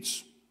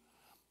seeds.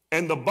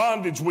 And the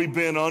bondage we've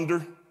been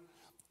under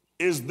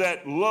is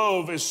that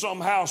love is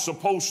somehow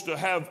supposed to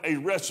have a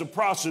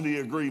reciprocity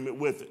agreement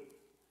with it.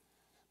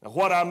 Now,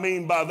 what I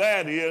mean by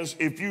that is,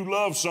 if you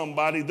love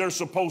somebody, they're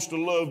supposed to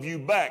love you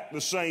back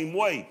the same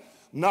way,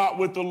 not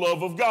with the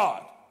love of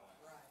God.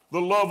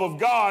 The love of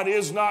God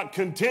is not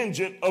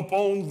contingent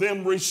upon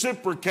them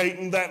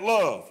reciprocating that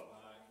love.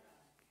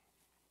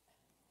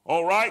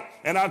 All right?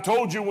 And I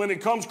told you when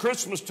it comes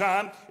Christmas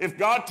time, if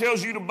God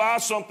tells you to buy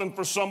something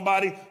for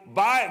somebody,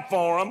 buy it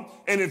for them.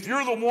 And if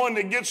you're the one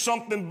that gets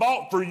something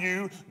bought for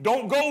you,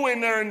 don't go in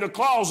there in the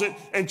closet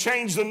and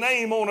change the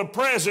name on a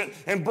present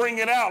and bring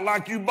it out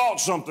like you bought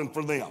something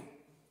for them.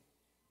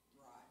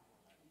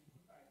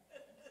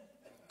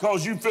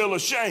 Because you feel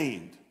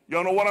ashamed.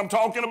 Y'all know what I'm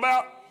talking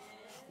about?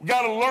 We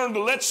got to learn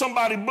to let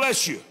somebody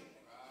bless you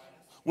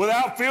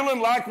without feeling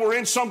like we're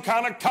in some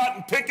kind of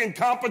cotton picking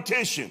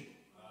competition.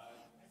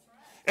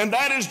 And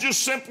that is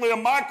just simply a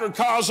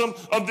microcosm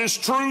of this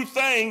true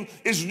thing,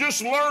 is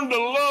just learn to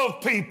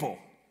love people.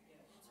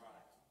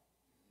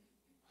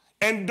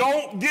 And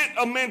don't get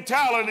a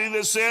mentality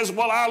that says,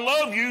 well, I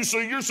love you, so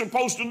you're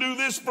supposed to do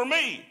this for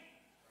me.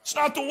 It's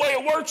not the way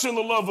it works in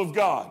the love of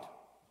God.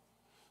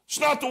 It's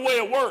not the way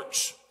it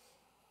works.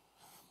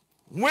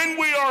 When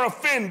we are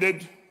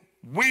offended,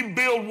 we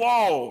build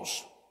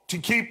walls to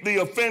keep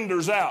the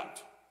offenders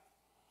out,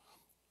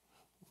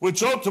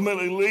 which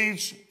ultimately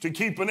leads to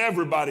keeping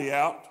everybody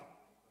out,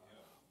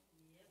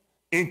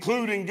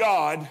 including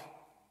God,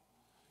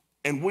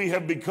 and we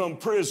have become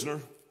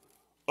prisoner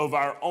of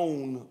our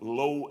own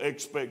low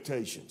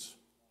expectations.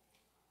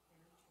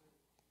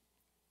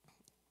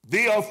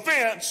 The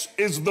offense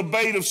is the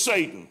bait of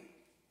Satan.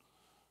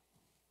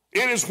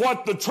 It is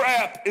what the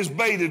trap is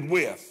baited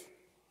with.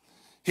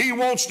 He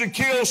wants to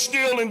kill,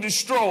 steal, and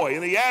destroy.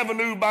 And the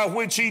avenue by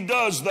which he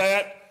does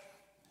that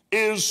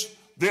is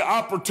the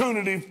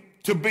opportunity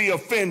to be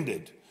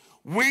offended.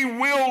 We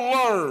will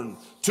learn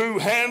to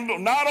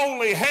not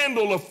only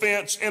handle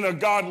offense in a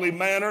godly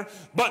manner,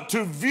 but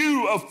to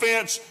view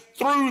offense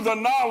through the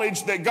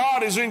knowledge that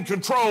God is in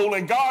control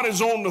and God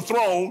is on the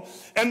throne,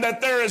 and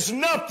that there is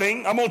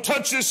nothing, I'm going to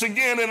touch this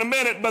again in a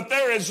minute, but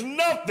there is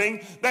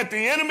nothing that the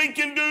enemy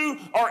can do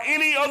or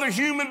any other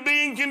human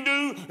being can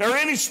do or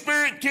any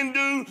spirit can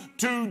do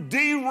to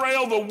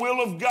derail the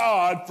will of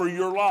God for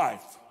your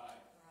life.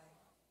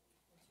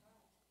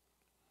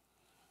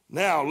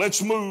 Now,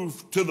 let's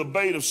move to the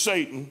bait of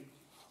Satan,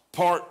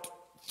 part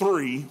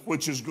 3,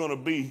 which is going to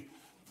be,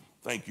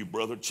 thank you,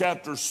 brother,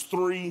 chapters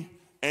 3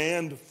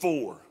 and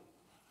 4.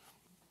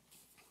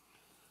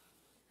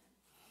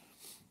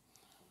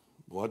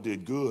 Well, I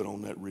did good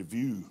on that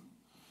review.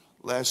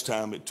 Last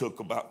time it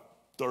took about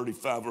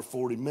 35 or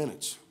 40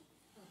 minutes.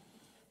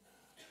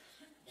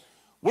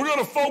 We're going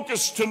to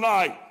focus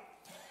tonight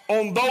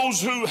on those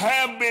who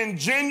have been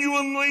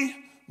genuinely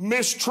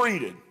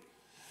mistreated.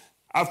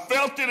 I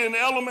felt it in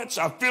elements.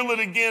 I feel it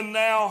again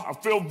now. I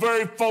feel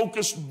very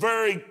focused,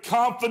 very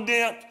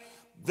confident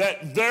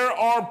that there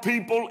are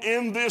people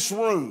in this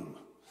room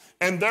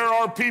and there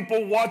are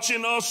people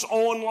watching us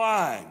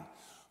online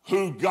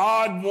who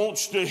God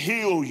wants to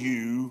heal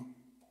you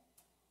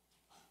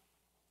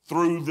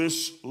through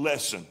this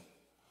lesson.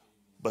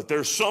 But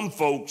there's some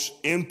folks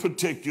in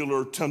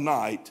particular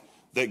tonight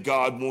that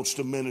God wants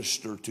to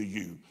minister to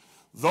you.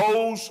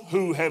 Those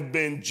who have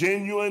been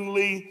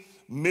genuinely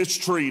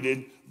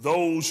mistreated,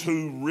 those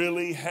who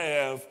really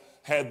have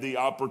had the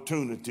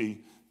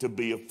opportunity to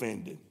be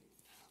offended.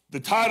 The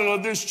title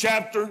of this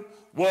chapter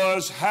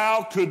was,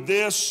 How Could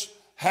This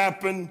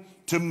Happen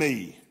to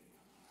Me?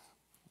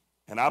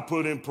 And I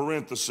put in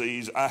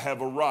parentheses, I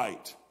have a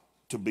right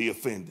to be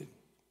offended.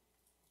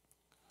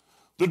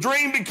 The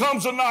dream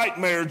becomes a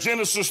nightmare.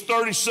 Genesis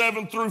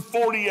 37 through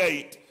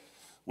 48.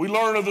 We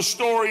learn of the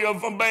story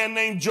of a man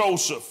named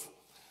Joseph.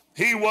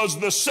 He was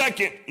the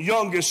second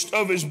youngest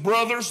of his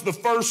brothers, the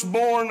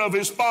firstborn of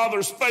his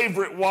father's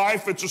favorite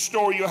wife. It's a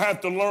story you'll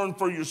have to learn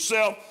for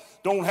yourself.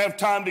 Don't have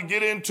time to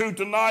get into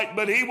tonight,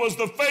 but he was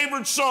the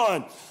favored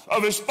son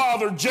of his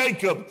father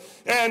Jacob.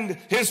 And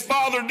his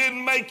father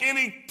didn't make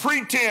any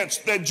pretense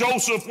that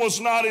Joseph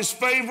was not his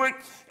favorite.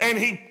 And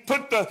he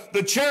put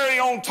the cherry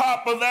on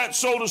top of that,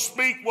 so to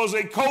speak, was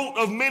a coat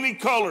of many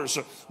colors,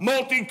 a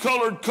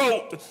multicolored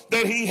coat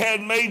that he had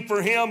made for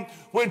him,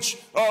 which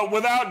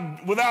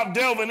without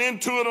delving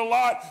into it a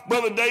lot,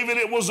 Brother David,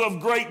 it was of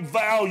great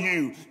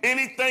value.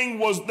 Anything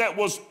that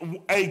was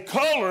a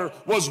color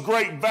was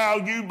great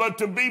value, but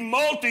to be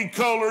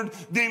multicolored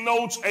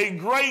denotes a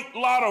great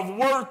lot of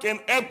work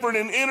and effort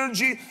and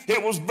energy.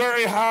 It was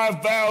very high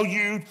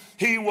valued.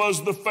 He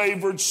was the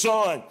favored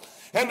son.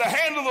 And the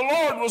hand of the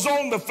Lord was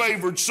on the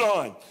favored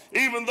son,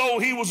 even though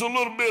he was a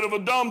little bit of a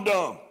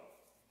dum-dum.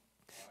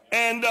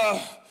 And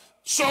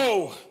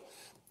so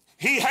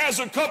he has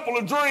a couple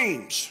of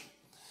dreams.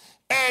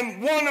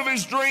 And one of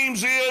his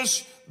dreams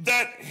is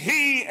that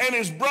he and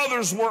his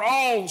brothers were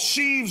all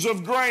sheaves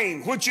of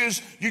grain, which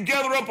is you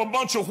gather up a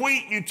bunch of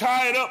wheat, you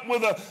tie it up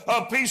with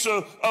a piece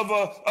of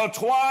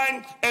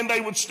twine, and they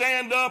would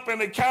stand up,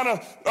 and it kind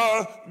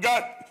of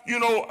got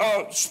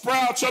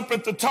sprouts up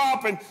at the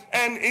top.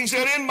 And he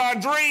said, in my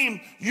dream,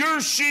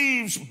 your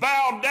sheaves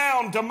bowed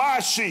down to my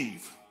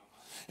sheaf.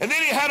 And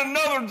then he had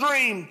another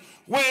dream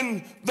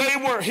when they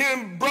were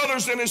him,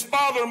 brothers and his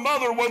father and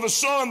mother were the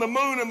sun, the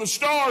moon, and the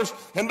stars,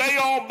 and they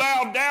all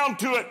bowed down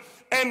to it.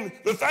 And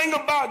the thing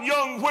about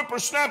young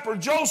whippersnapper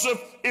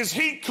Joseph is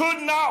he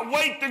could not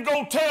wait to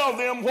go tell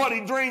them what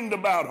he dreamed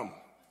about them.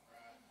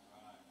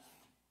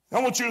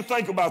 I want you to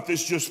think about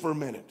this just for a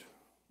minute.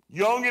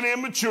 Young and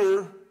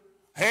immature,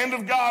 hand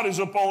of God is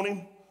upon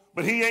him,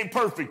 but he ain't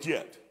perfect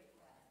yet.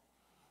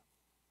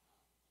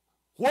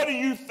 What do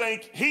you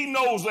think? He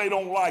knows they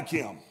don't like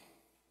him.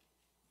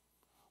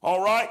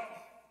 All right?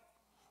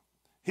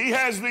 He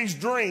has these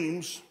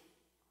dreams.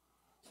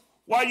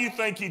 Why do you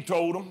think he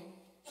told them?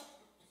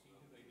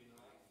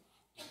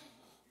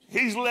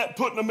 He's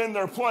putting them in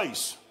their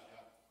place.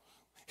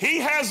 He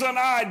has an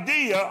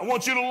idea. I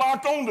want you to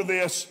lock onto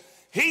this.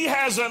 He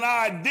has an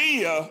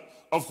idea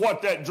of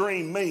what that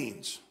dream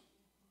means.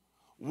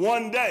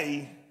 One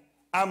day,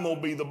 I'm going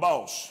to be the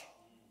boss.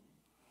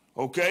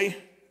 Okay?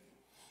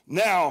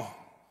 Now,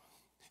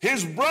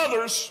 his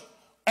brothers,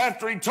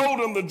 after he told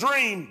them the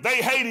dream, they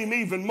hate him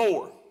even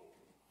more.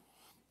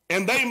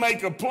 And they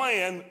make a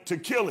plan to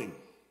kill him.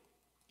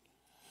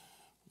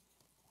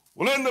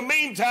 Well, in the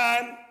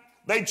meantime,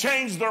 they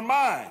changed their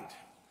mind.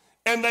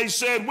 And they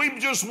said, we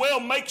just well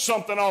make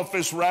something off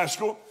this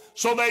rascal.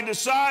 So they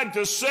decide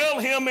to sell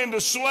him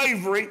into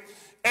slavery.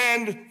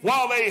 And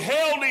while they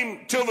held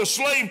him till the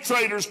slave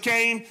traders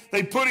came,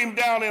 they put him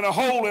down in a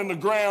hole in the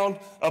ground,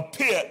 a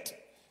pit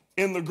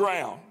in the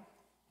ground.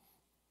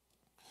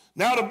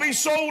 Now, to be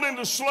sold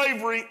into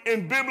slavery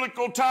in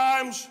biblical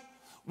times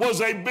was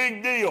a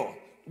big deal.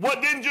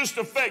 What didn't just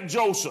affect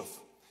Joseph?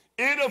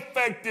 It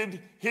affected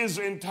his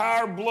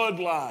entire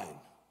bloodline.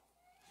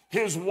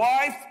 His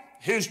wife,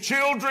 his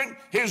children,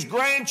 his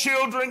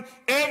grandchildren,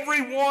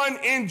 everyone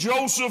in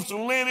Joseph's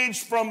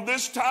lineage from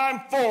this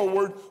time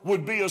forward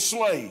would be a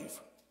slave.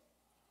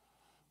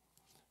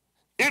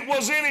 It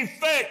was in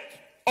effect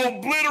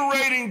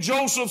obliterating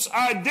Joseph's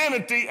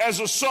identity as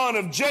a son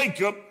of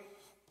Jacob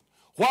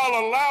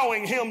while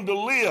allowing him to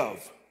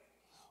live.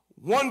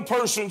 One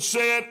person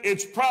said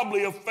it's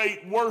probably a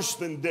fate worse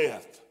than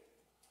death,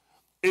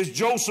 as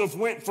Joseph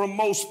went from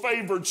most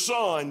favored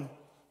son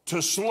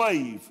to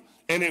slave,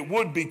 and it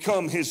would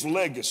become his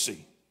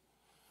legacy.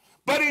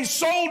 But he's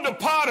sold to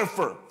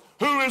Potiphar,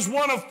 who is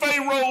one of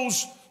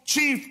Pharaoh's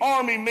chief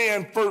army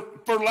men, for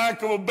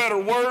lack of a better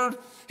word.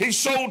 He's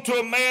sold to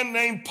a man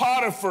named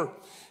Potiphar,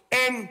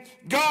 and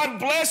God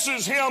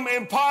blesses him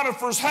in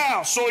Potiphar's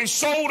house. So he's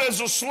sold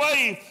as a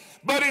slave.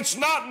 But it's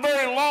not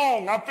very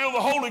long. I feel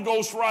the Holy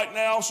Ghost right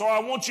now, so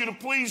I want you to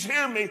please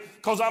hear me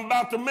because I'm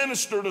about to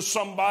minister to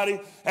somebody,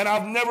 and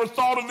I've never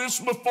thought of this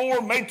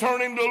before. May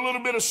turn into a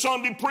little bit of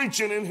Sunday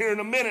preaching in here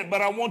in a minute,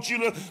 but I want you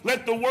to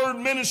let the word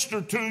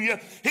minister to you.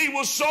 He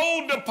was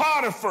sold to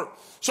Potiphar.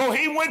 So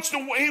he went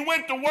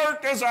to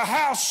work as a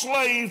house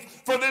slave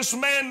for this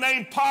man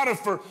named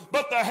Potiphar.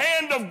 But the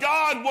hand of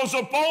God was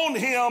upon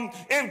him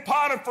in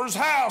Potiphar's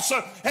house.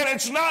 And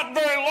it's not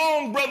very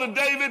long, Brother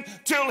David,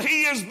 till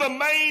he is the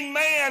main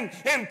man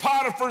in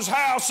Potiphar's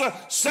house,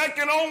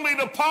 second only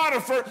to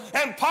Potiphar.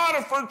 And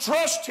Potiphar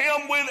trusts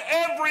him with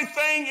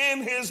everything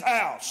in his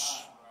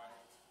house.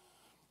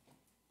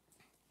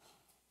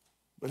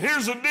 But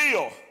here's the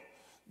deal.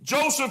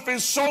 Joseph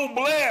is so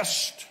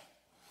blessed,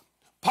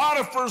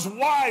 Potiphar's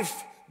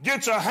wife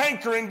gets a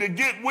hankering to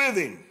get with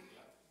him.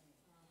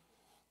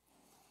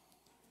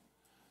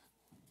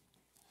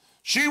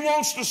 She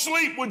wants to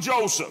sleep with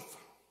Joseph.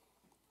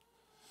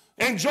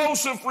 And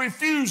Joseph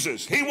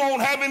refuses. He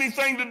won't have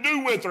anything to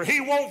do with her.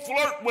 He won't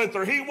flirt with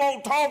her. He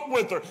won't talk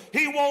with her.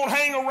 He won't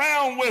hang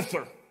around with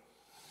her.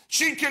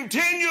 She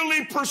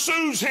continually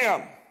pursues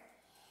him.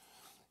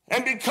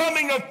 And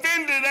becoming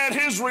offended at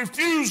his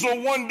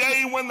refusal one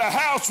day when the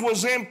house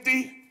was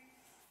empty,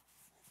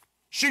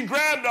 she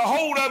grabbed a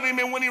hold of him,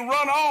 and when he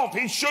run off,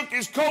 he shook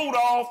his coat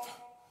off.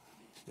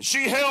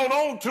 She held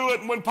on to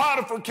it, and when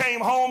Potiphar came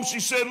home, she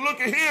said,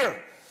 look at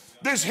here.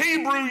 This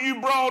Hebrew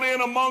you brought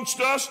in amongst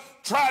us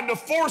tried to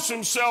force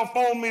himself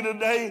on me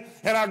today,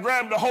 and I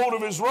grabbed a hold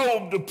of his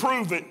robe to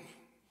prove it.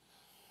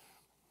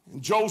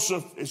 And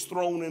Joseph is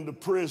thrown into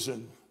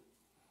prison.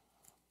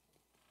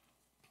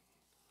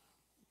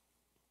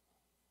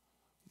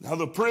 Now,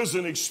 the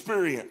prison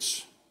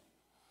experience,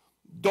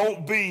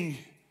 don't be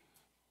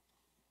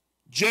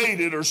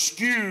jaded or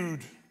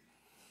skewed,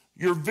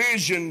 your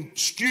vision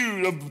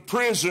skewed of the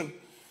prison.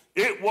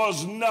 It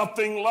was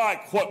nothing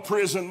like what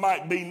prison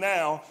might be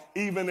now,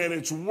 even in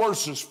its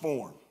worstest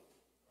form.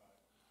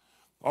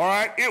 All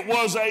right, it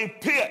was a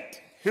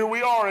pit. Here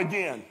we are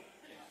again.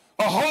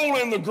 A hole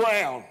in the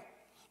ground,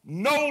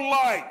 no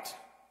light,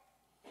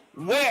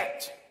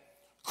 wet,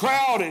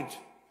 crowded.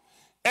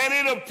 And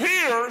it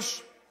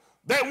appears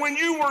that when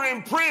you were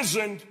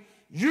imprisoned,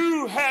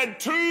 you had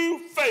two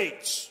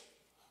fates: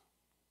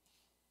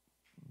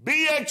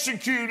 be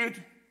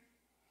executed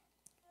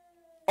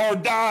or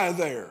die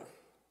there.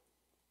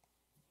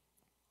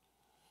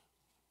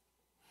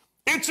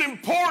 It's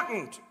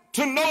important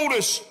to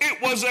notice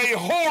it was a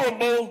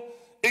horrible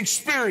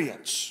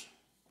experience.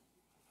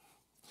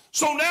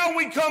 So now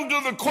we come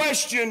to the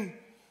question,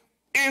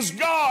 is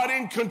God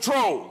in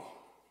control?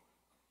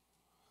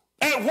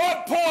 At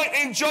what point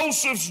in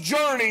Joseph's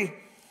journey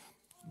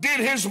did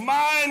his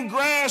mind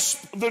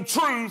grasp the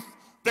truth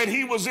that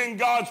he was in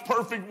God's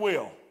perfect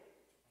will?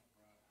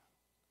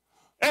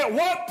 At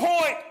what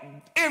point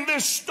in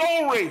this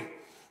story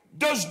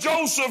does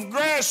Joseph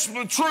grasp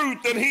the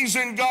truth that he's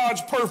in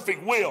God's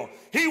perfect will.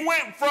 He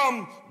went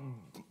from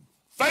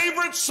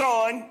favorite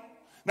son.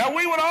 Now,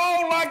 we would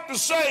all like to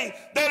say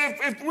that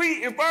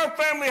if our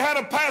family had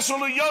a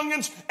passel of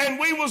youngins and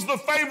we was the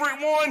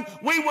favorite one,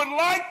 we would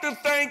like to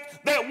think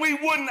that we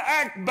wouldn't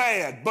act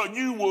bad, but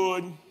you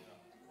would.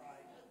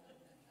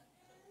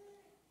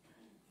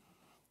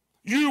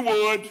 You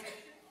would.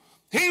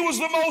 He was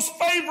the most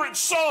favorite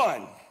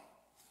son.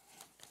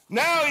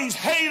 Now he's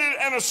hated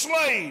and a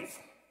slave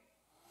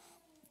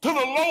to the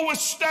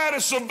lowest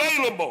status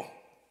available.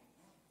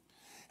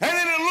 And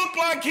then it looked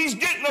like he's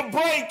getting a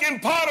break in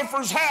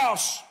Potiphar's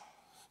house.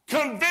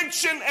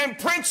 Conviction and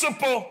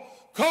principle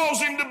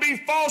caused him to be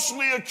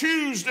falsely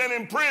accused and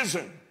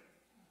imprisoned.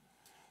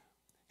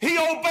 He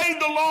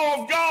obeyed the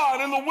law of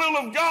God and the will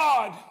of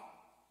God.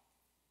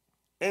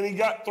 And he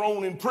got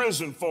thrown in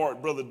prison for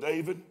it, Brother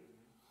David.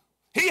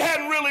 He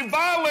hadn't really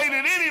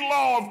violated any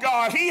law of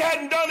God. He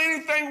hadn't done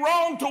anything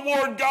wrong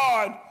toward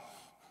God.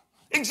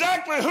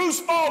 Exactly whose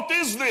fault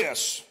is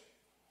this?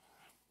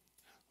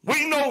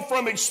 We know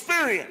from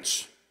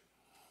experience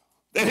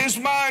that his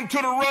mind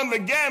could have run the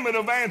gamut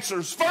of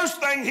answers. First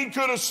thing he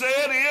could have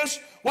said is,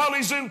 while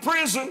he's in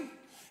prison,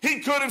 he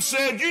could have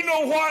said, you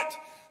know what?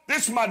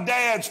 This is my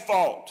dad's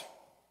fault.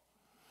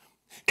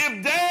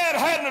 If Dad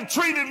hadn't have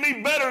treated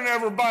me better than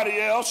everybody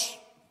else,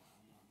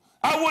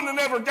 I wouldn't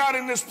have never got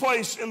in this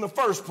place in the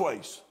first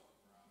place.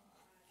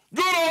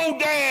 Good old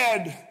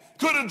Dad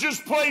could have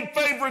just played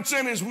favorites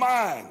in his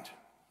mind.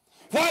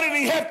 Why did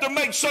he have to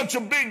make such a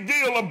big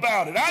deal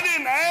about it? I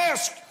didn't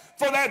ask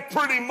for that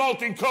pretty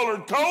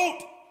multicolored coat.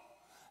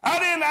 I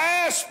didn't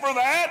ask for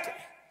that.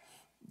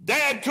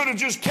 Dad could have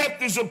just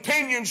kept his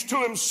opinions to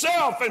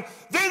himself. And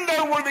then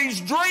there were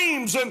these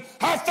dreams, and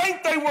I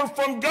think they were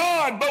from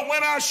God, but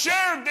when I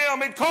shared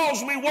them, it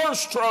caused me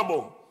worse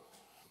trouble.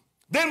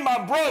 Then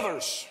my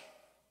brothers,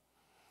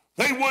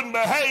 they wouldn't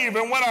behave,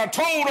 and when I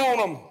told on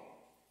them,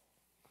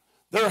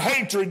 their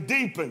hatred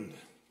deepened.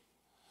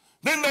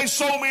 Then they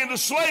sold me into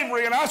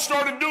slavery, and I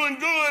started doing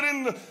good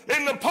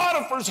in the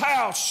Potiphar's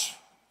house.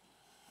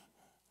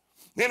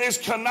 Then his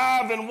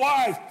conniving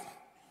wife,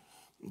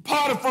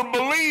 Potiphar,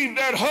 believed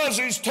that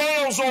huzzy's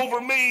tales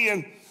over me,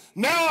 and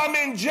now I'm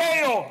in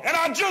jail, and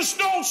I just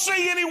don't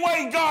see any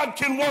way God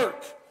can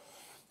work.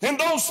 And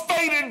those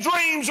faded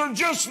dreams are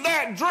just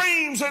that,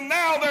 dreams, and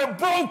now they're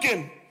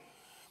broken.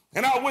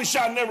 And I wish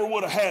I never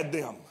would have had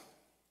them.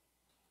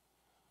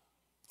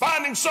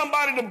 Finding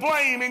somebody to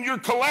blame in your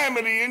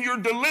calamity, in your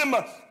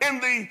dilemma, in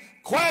the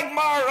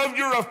quagmire of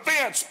your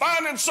offense,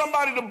 finding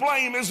somebody to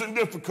blame isn't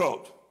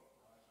difficult.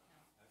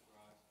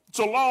 It's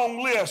a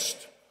long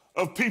list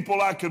of people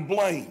I could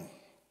blame.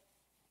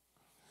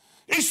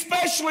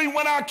 Especially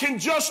when I can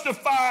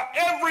justify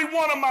every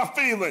one of my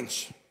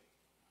feelings.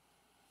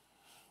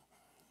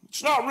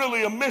 It's not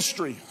really a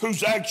mystery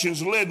whose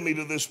actions led me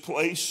to this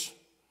place.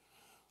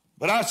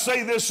 But I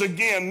say this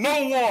again,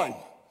 no one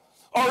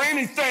or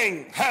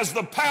anything has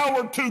the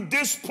power to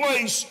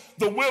displace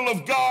the will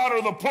of God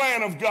or the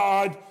plan of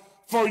God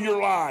for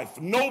your life.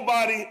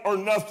 Nobody or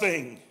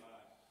nothing.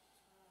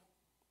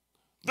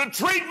 The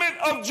treatment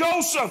of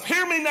Joseph,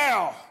 hear me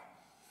now.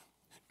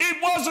 It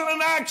wasn't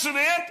an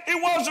accident.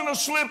 It wasn't a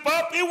slip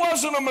up. It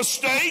wasn't a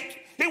mistake.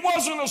 It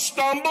wasn't a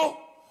stumble.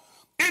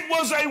 It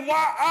was a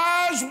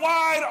eyes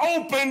wide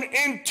open,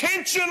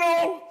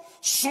 intentional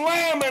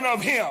slamming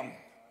of him.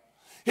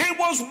 It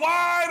was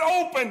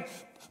wide open.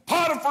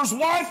 Potiphar's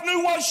wife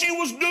knew what she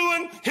was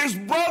doing. His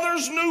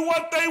brothers knew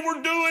what they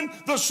were doing.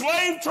 The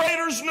slave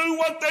traders knew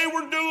what they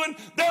were doing.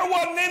 There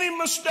wasn't any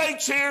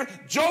mistakes here.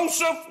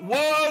 Joseph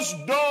was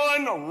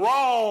done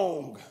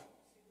wrong.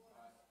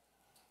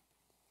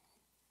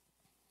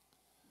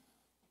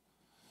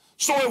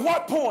 So at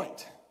what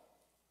point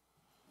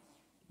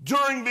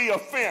during the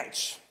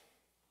offense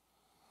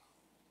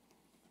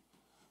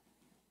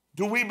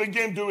do we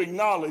begin to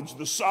acknowledge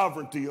the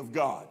sovereignty of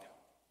God?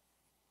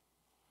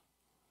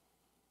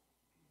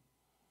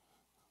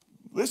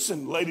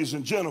 Listen, ladies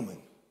and gentlemen,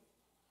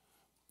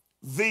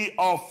 the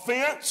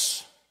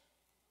offense,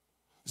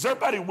 is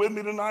everybody with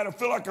me tonight? I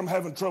feel like I'm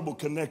having trouble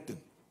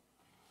connecting.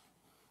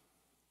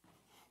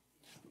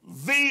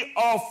 The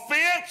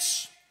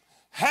offense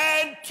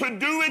had to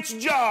do its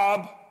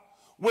job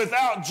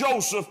without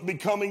Joseph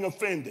becoming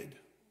offended.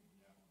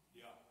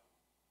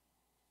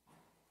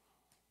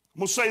 I'm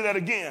going to say that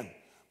again.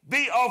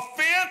 The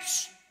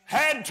offense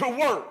had to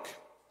work.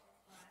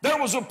 There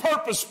was a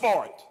purpose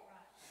for it.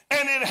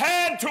 And it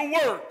had to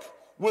work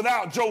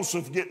without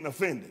Joseph getting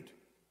offended.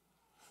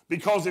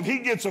 Because if he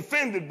gets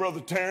offended, Brother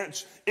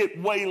Terrence,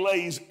 it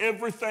waylays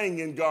everything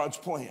in God's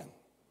plan.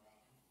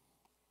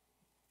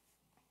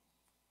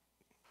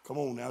 Come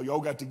on now,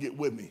 y'all got to get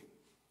with me.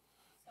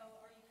 So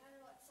are you kind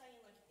of like saying,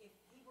 like, if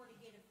he were to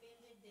get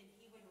offended, then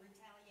he would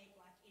retaliate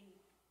like in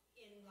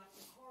like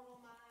the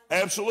carnal mind?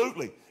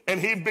 Absolutely.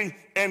 And he'd be,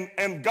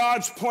 and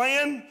God's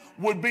plan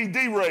would be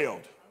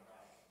derailed.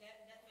 That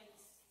makes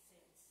sense.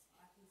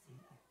 I can see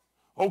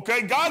that.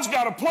 Okay, God's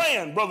got a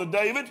plan, Brother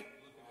David.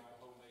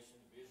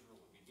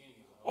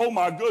 Oh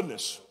my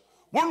goodness.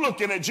 We're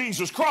looking at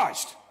Jesus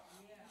Christ.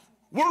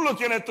 We're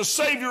looking at the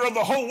Savior of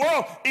the whole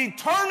world.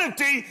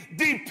 Eternity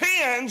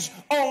depends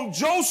on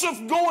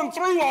Joseph going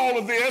through all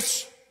of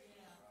this.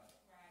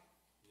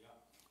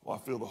 Oh, I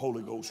feel the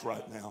Holy Ghost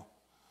right now.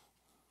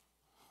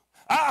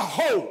 I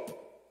hope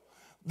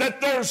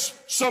that there's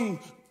some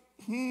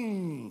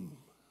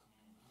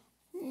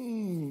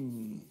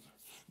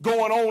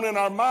going on in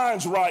our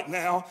minds right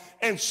now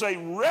and say,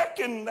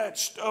 reckon that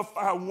stuff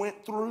I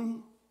went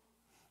through,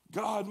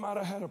 God might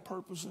have had a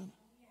purpose in it.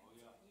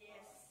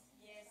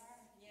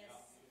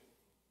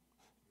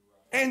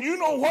 And you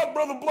know what,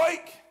 Brother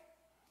Blake?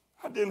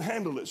 I didn't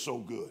handle it so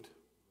good.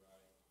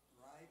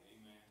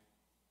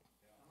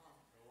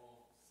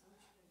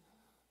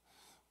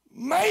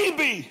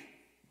 Maybe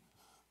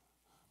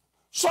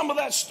some of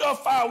that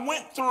stuff I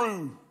went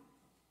through,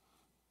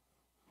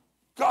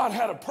 God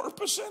had a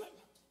purpose in it.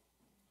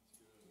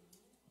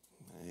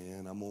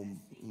 And I'm on.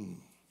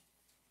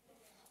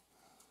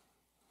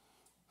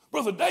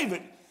 Brother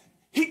David,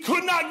 he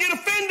could not get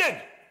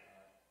offended.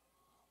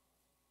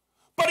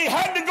 But he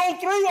had to go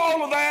through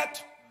all of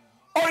that,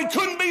 or he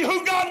couldn't be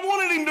who God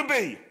wanted him to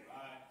be.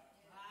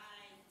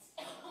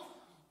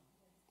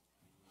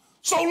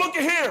 So look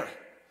at here.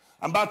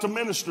 I'm about to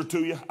minister to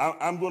you.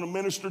 I'm going to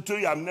minister to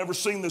you. I've never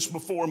seen this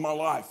before in my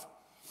life.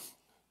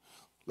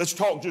 Let's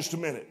talk just a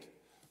minute.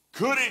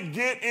 Could it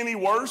get any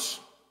worse?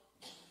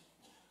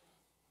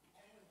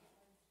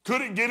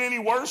 Could it get any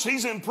worse?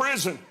 He's in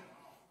prison.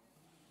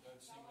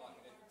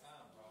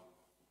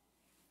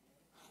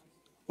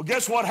 Well,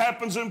 guess what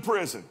happens in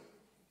prison?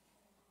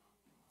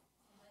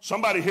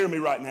 Somebody hear me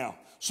right now.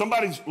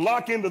 Somebody's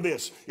lock into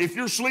this. If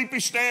you're sleepy,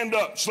 stand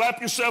up.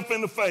 Slap yourself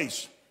in the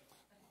face.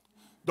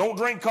 Don't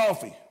drink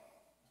coffee.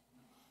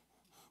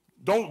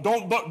 Don't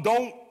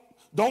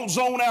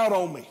zone out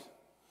on me.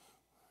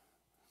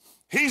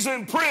 He's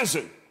in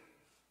prison.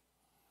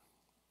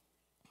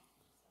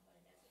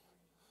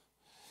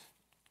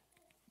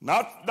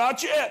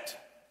 Not yet.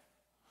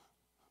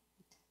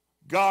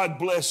 God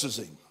blesses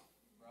him.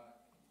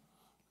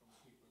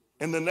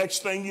 And the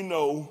next thing you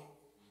know,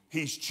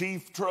 he's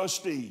chief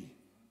trustee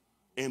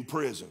in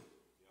prison.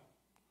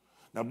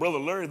 Now, Brother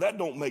Larry, that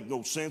don't make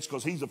no sense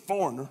because he's a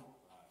foreigner.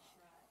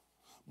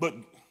 But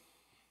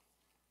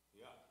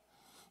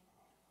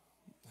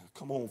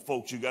come on,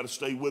 folks, you got to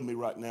stay with me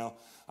right now.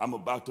 I'm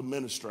about to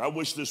minister. I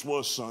wish this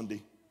was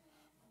Sunday,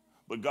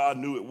 but God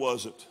knew it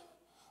wasn't.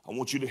 I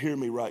want you to hear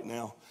me right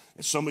now.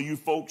 And some of you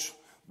folks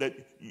that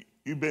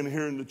you've been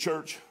here in the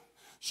church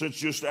since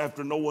just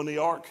after Noah and the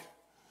ark,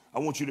 I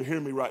want you to hear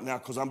me right now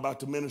because I'm about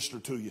to minister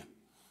to you.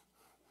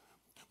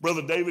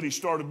 Brother David, he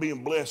started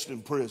being blessed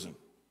in prison.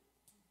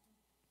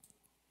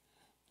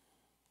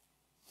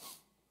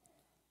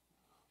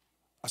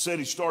 I said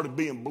he started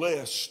being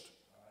blessed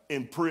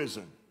in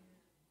prison.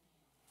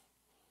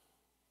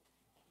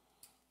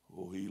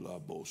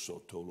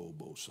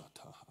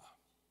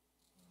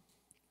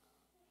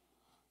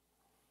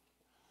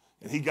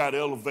 And he got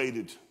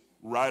elevated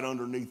right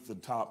underneath the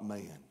top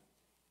man.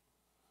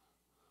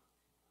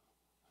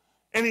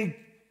 And he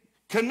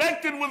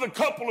connected with a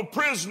couple of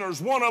prisoners.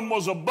 One of them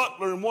was a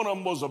butler and one of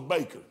them was a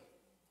baker.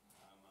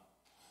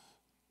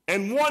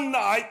 And one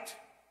night,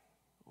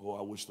 oh,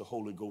 I wish the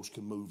Holy Ghost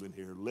could move in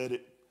here. Let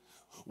it.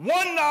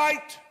 One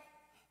night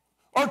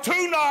or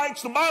two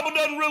nights, the Bible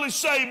doesn't really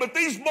say, but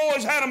these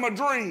boys had them a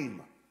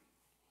dream.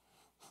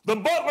 The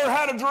butler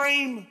had a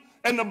dream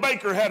and the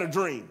baker had a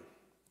dream.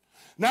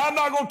 Now, I'm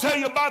not going to tell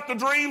you about the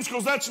dreams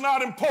because that's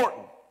not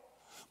important.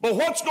 But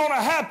what's going to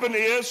happen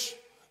is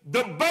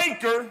the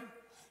baker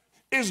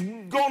is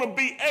going to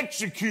be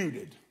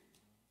executed.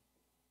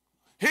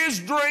 His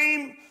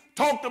dream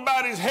talked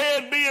about his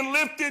head being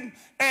lifted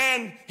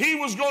and he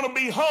was going to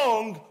be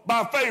hung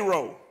by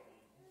Pharaoh.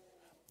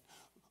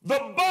 The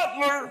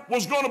butler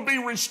was going to be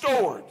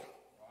restored.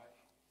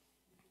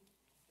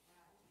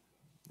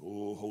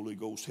 Oh, Holy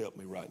Ghost, help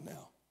me right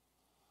now.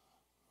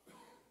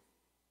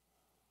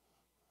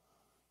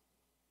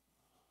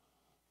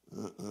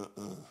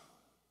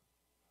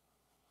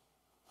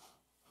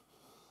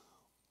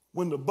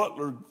 When the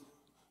butler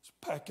is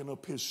packing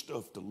up his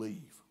stuff to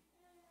leave,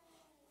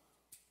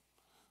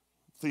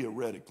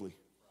 theoretically,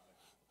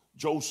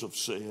 Joseph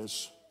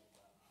says,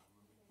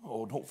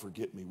 oh, don't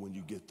forget me when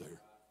you get there.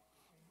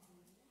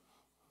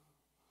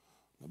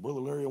 Now,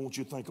 Brother Larry, I want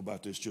you to think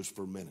about this just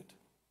for a minute.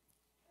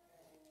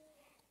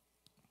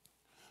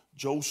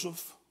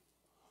 Joseph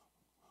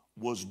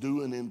was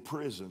doing in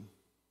prison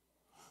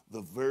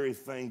the very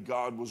thing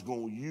God was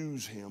going to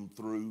use him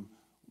through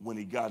when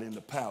he got in the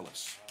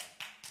palace.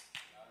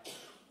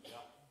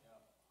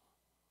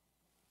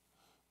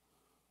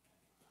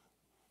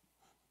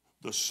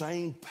 The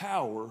same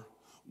power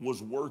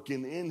was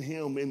working in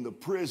him in the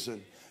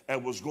prison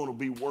and was going to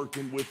be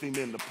working with him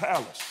in the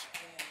palace.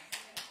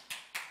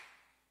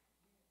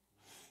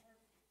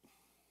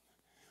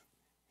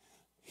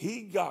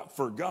 He got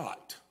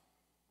forgot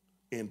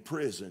in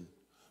prison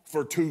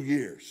for 2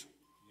 years.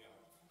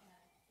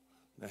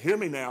 Now hear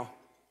me now.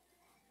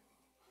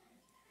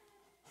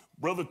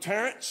 Brother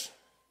Terrence,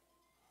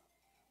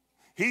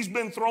 He's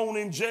been thrown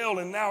in jail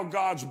and now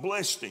God's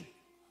blessed him.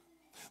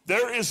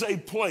 There is a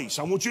place,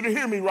 I want you to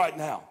hear me right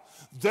now.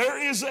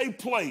 There is a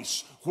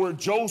place where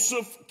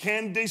Joseph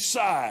can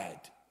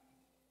decide,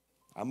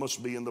 I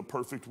must be in the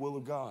perfect will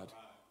of God.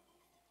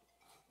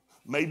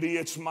 Maybe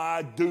it's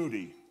my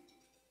duty.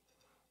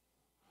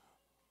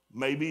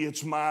 Maybe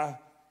it's my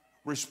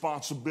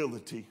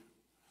responsibility.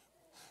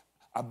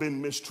 I've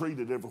been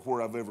mistreated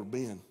everywhere I've ever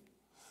been.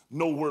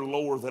 Nowhere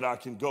lower that I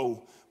can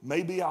go.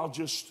 Maybe I'll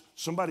just,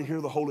 somebody hear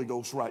the Holy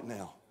Ghost right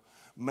now.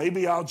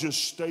 Maybe I'll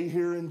just stay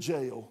here in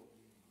jail.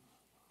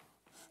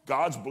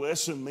 God's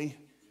blessing me.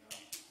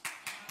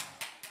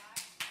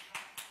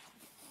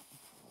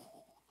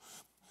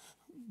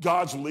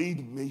 God's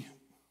leading me.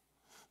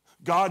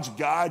 God's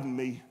guiding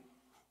me.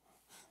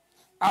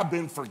 I've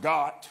been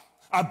forgot.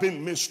 I've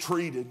been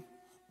mistreated.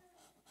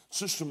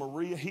 Sister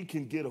Maria, he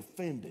can get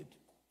offended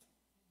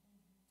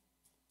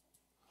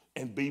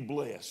and be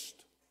blessed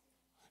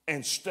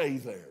and stay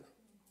there.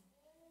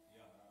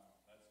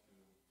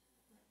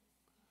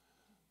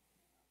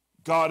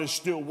 God is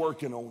still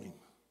working on him.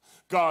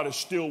 God is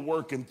still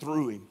working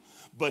through him,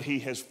 but he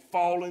has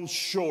fallen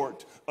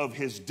short of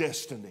his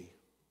destiny.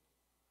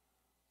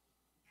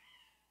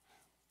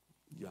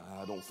 Yeah,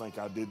 I don't think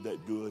I did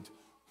that good.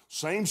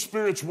 Same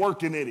Spirit's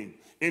working in him,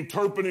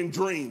 interpreting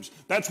dreams.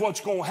 That's what's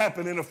going to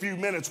happen in a few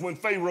minutes when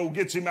Pharaoh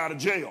gets him out of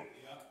jail.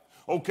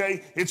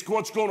 Okay? It's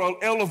what's going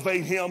to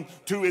elevate him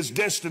to his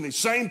destiny.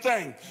 Same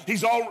thing.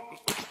 He's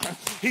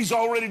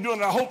already doing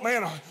it. I hope,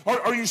 man,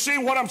 are you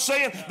seeing what I'm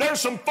saying? There's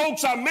some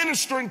folks I'm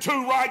ministering to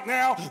right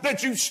now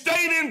that you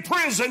stayed in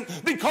prison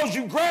because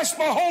you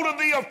grasped a hold of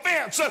the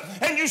offense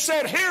and you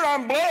said, here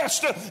I'm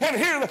blessed and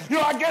here,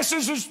 I guess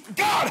this is,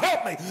 God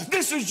help me.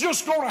 This is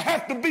just going to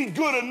have to be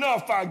good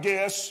enough, I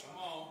guess.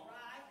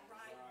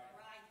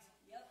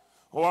 Yep.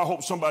 Oh, I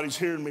hope somebody's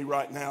hearing me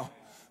right now.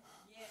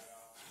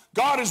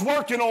 God is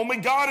working on me.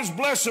 God is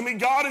blessing me.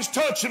 God is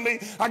touching me.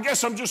 I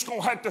guess I'm just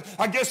going to have to,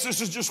 I guess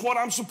this is just what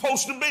I'm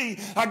supposed to be.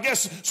 I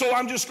guess, so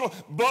I'm just going,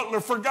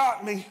 Butler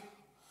forgot me.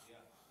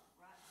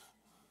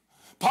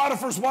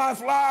 Potiphar's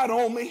wife lied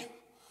on me.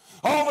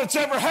 All that's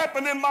ever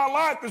happened in my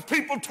life is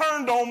people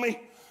turned on me.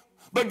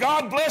 But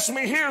God blessed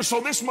me here,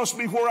 so this must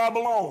be where I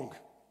belong.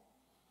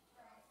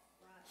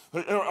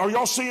 Are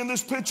y'all seeing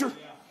this picture?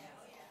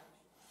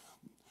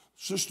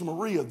 Sister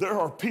Maria, there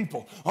are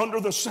people under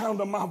the sound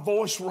of my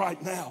voice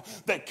right now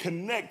that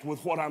connect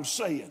with what I'm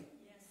saying.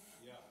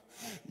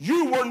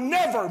 You were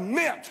never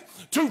meant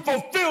to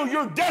fulfill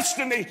your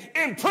destiny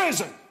in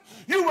prison.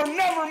 You were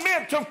never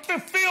meant to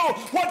fulfill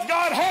what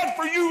God had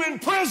for you in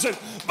prison,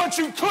 but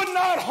you could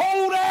not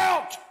hold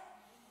out.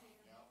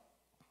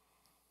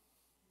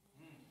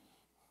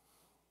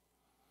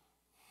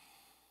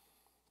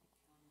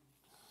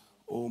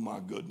 Oh my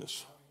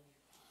goodness.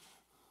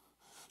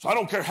 So I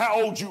don't care how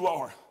old you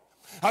are.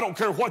 I don't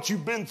care what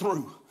you've been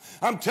through.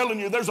 I'm telling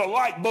you, there's a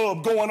light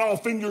bulb going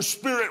off in your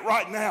spirit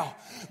right now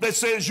that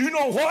says, you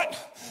know what?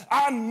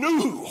 I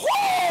knew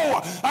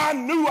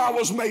I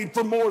was made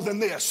for more than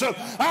this.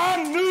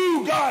 I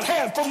knew God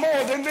had for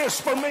more than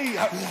this for me.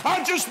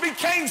 I just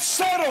became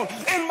settled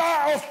in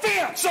my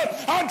offense.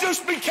 I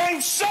just became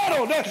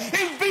settled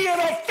in being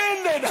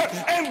offended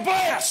and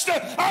blessed.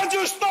 I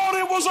just thought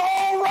it was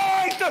all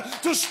right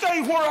to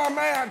stay where I'm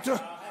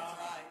at.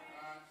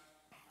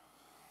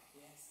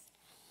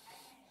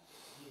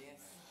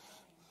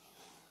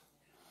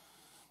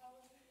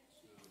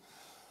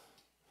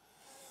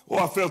 Oh,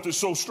 I felt it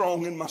so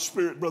strong in my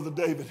spirit, Brother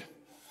David.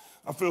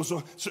 I feel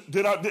so.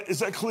 Is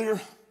that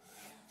clear?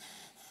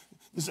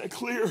 Is that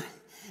clear?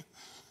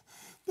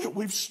 That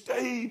we've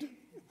stayed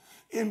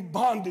in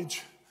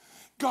bondage.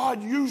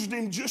 God used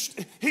him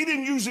he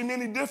didn't use him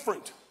any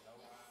different.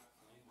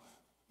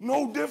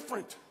 No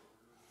different.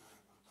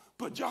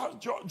 But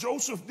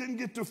Joseph didn't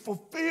get to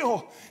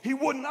fulfill. He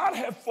would not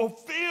have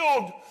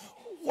fulfilled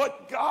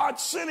what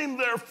God sent him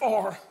there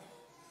for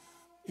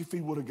if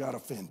he would have got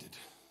offended.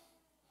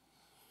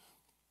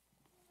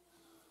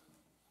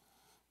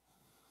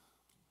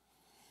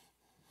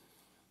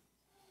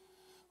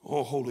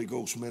 Oh, Holy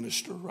Ghost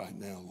minister right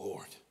now,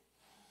 Lord.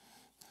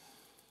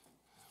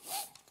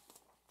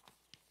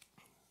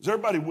 Is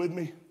everybody with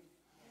me?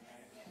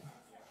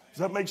 Does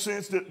that make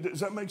sense? Does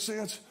that make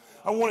sense?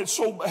 I want it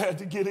so bad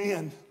to get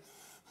in.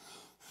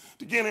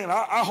 To get in.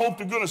 I hope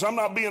to goodness, I'm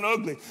not being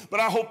ugly, but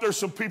I hope there's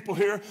some people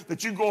here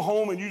that you go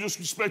home and you just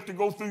expect to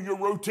go through your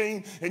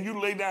routine and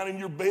you lay down in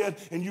your bed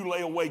and you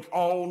lay awake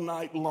all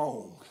night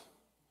long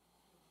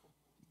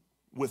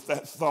with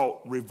that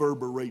thought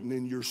reverberating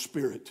in your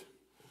spirit.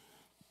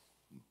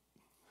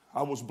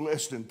 I was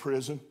blessed in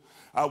prison.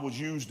 I was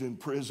used in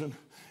prison,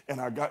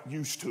 and I got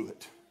used to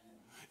it.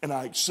 And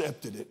I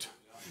accepted it.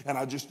 And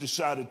I just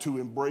decided to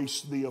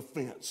embrace the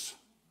offense.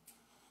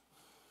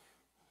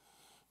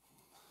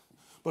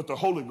 But the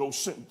Holy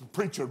Ghost sent the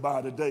preacher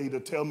by today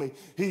to tell me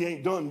he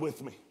ain't done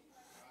with me.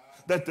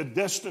 That the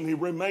destiny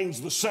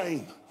remains the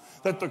same.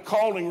 that the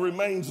calling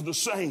remains the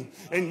same.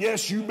 And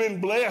yes, you've been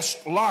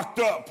blessed locked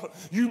up.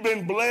 You've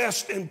been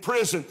blessed in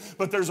prison,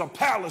 but there's a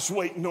palace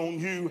waiting on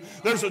you.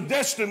 There's a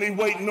destiny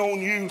waiting on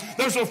you.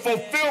 There's a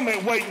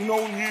fulfillment waiting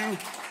on you.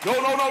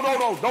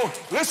 No.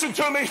 Listen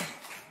to me.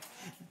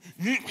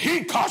 Your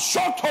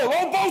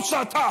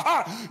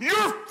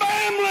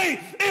family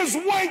is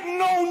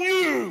waiting on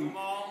you.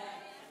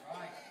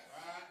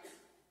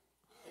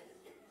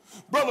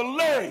 Brother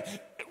Larry,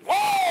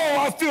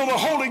 I feel the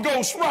Holy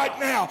Ghost right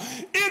now.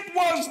 It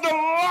was the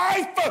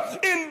life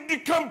in the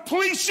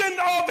completion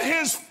of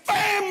his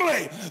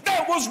family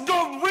that was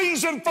the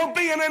reason for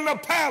being in the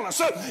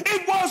palace.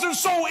 It wasn't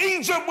so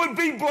Egypt would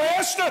be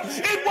blessed.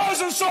 It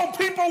wasn't so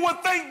people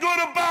would think good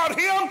about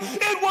him.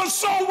 It was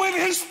so when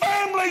his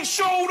family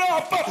showed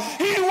up,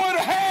 he would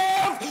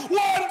have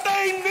what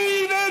they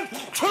needed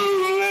to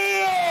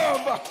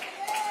live.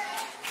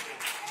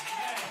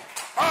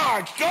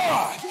 My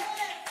God.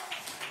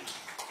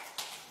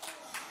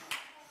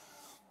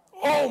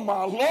 Oh,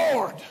 my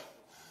Lord.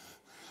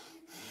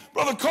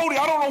 Brother Cody,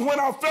 I don't know when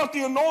I felt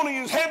the anointing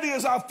as heavy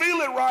as I feel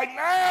it right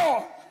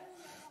now.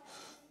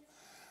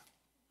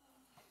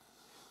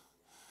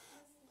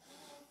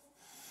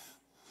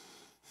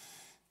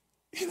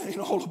 It ain't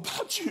all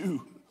about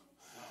you.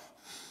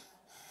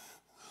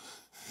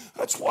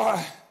 That's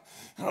why,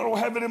 and I don't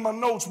have it in my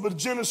notes, but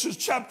Genesis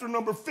chapter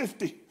number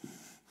 50.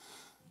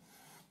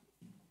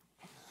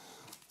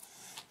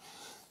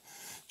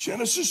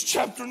 Genesis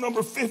chapter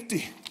number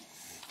 50.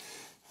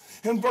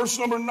 In verse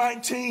number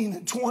 19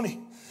 and 20,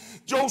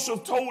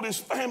 Joseph told his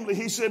family,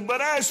 he said, but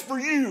as for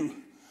you,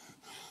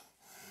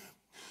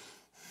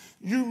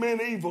 you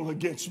meant evil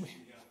against me.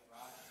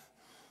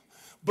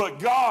 But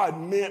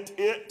God meant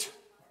it.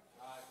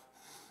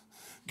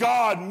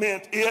 God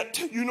meant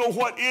it. You know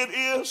what it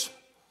is?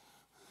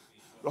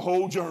 The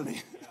whole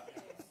journey.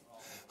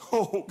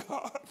 Oh,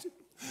 God.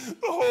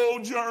 The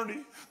whole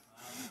journey.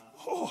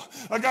 Oh,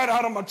 I got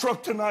out of my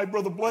truck tonight,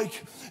 Brother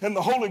Blake, and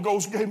the Holy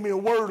Ghost gave me a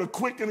word, a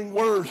quickening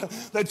word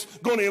that's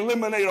going to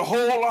eliminate a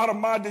whole lot of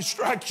my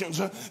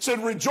distractions.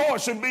 Said,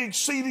 rejoice and be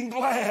exceeding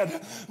glad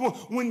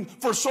when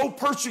for so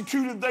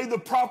persecuted they the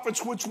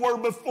prophets which were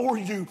before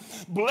you.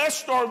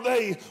 Blessed are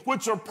they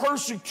which are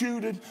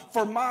persecuted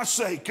for my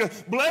sake.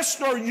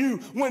 Blessed are you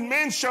when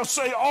men shall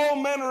say all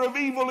manner of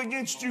evil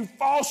against you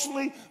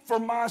falsely for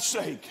my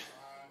sake.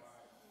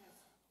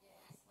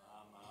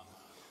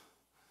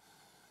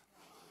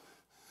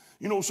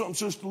 You know something,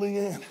 Sister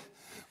Leanne?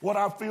 What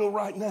I feel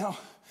right now,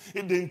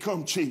 it didn't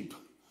come cheap.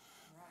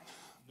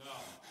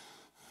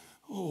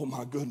 Oh,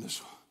 my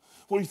goodness.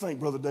 What do you think,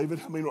 Brother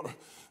David? I mean,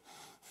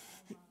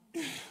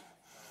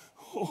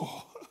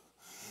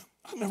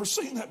 I've never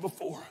seen that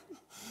before.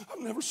 I've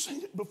never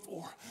seen it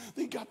before.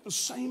 They got the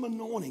same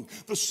anointing,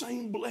 the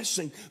same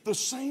blessing, the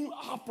same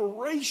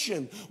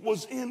operation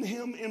was in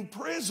him in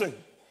prison.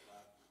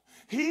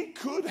 He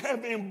could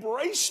have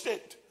embraced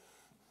it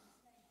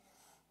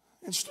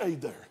and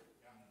stayed there.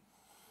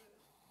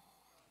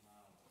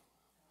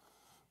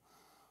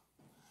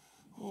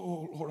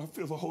 Oh, Lord, I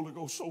feel the Holy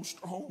Ghost so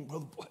strong,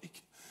 Brother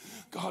Blake.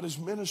 God is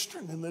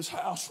ministering in this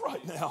house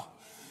right now.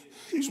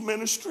 He's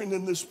ministering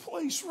in this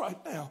place right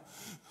now.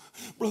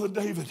 Brother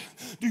David,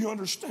 do you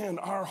understand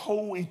our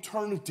whole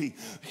eternity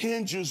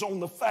hinges on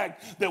the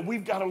fact that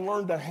we've got to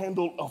learn to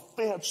handle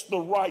offense the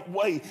right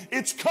way?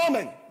 It's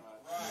coming.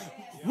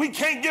 We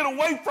can't get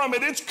away from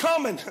it. It's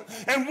coming.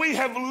 And we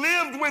have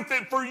lived with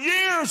it for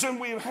years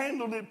and we've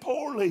handled it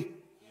poorly.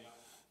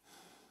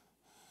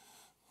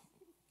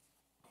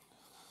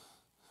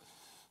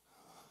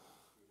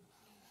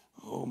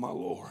 Oh, my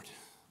Lord.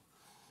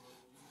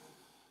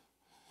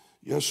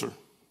 Yes, sir.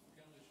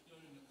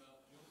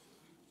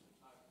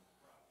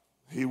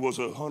 He was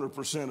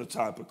 100% a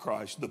type of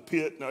Christ. The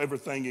pit and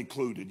everything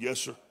included.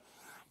 Yes, sir.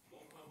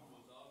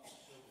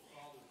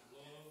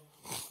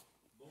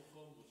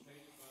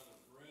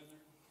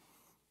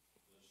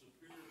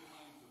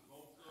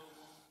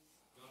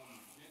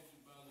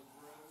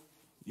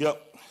 Yep.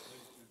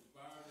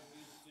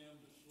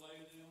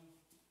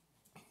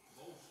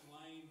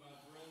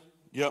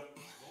 Yep.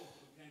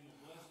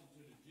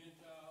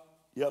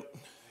 Yep.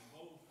 And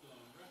both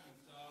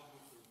reconciled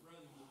with their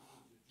brethren, which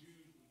was the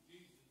Jews with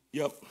Jesus.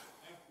 Yep.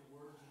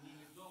 Afterwards and then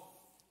exalted.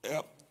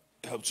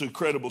 Yep. It's an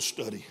incredible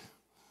study.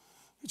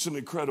 It's an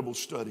incredible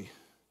study.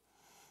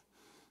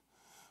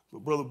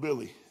 But Brother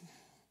Billy,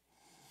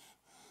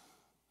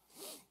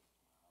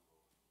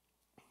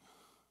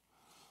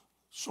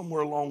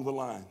 somewhere along the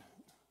line,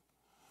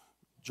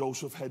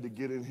 Joseph had to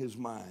get in his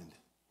mind,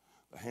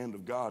 the hand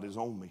of God is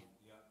on me.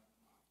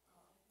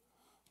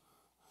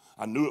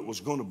 I knew it was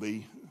going to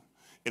be,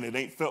 and it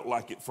ain't felt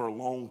like it for a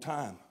long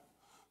time.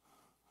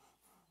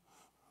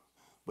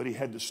 But he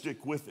had to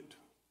stick with it.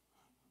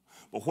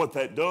 But what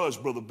that does,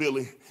 Brother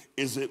Billy,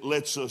 is it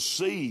lets us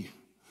see.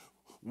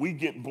 We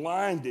get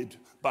blinded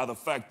by the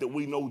fact that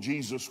we know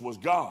Jesus was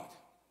God.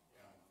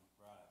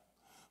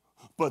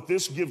 But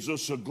this gives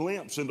us a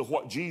glimpse into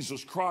what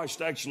Jesus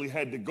Christ actually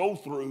had to go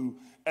through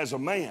as a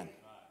man.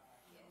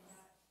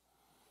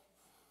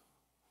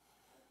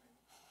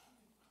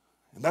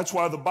 And that's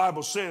why the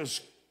Bible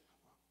says,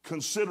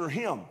 consider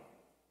him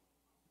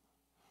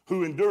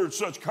who endured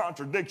such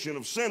contradiction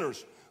of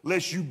sinners,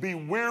 lest you be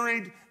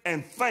wearied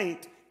and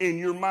faint in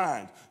your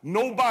mind.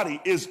 Nobody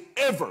is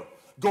ever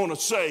going to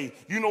say,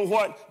 you know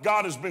what,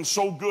 God has been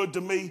so good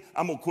to me,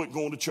 I'm going to quit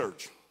going to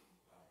church.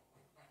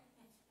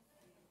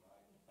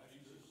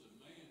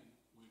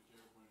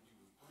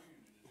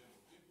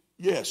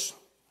 Yes.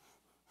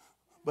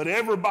 But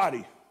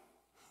everybody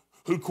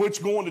who quits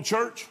going to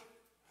church,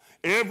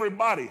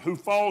 everybody who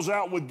falls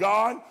out with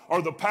God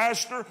or the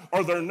pastor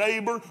or their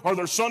neighbor or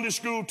their Sunday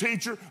school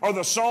teacher or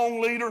the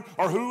song leader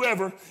or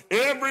whoever,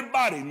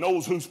 everybody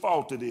knows whose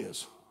fault it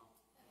is.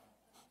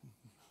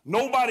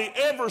 Nobody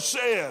ever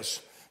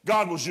says,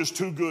 God was just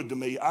too good to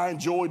me. I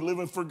enjoyed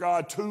living for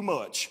God too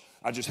much.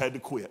 I just had to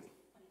quit.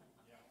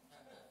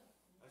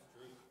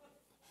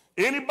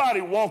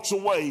 Anybody walks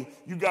away,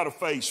 you got a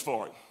face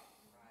for it.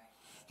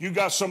 You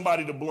got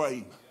somebody to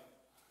blame.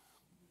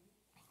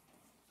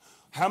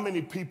 How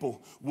many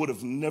people would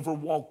have never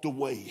walked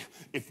away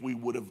if we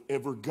would have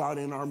ever got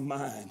in our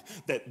mind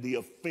that the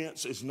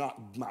offense is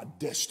not my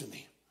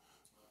destiny?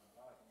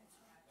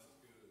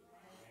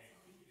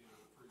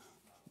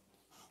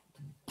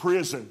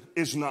 Prison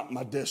is not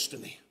my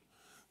destiny.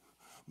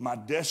 My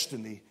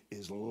destiny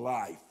is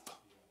life.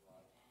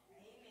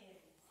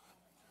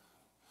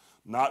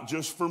 Not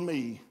just for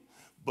me,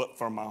 but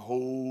for my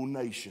whole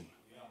nation.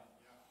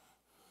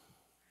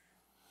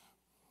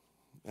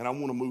 And I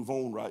want to move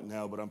on right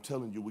now, but I'm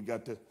telling you, we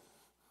got to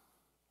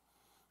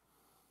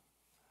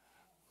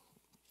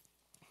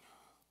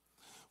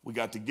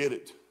get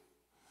it.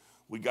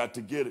 We got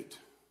to get it.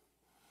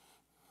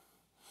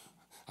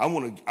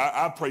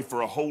 I pray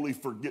for a holy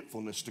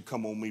forgetfulness to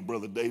come on me,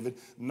 Brother David,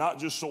 not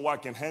just so I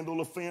can handle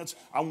offense.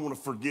 I want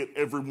to forget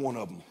every one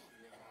of them.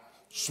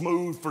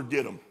 Smooth,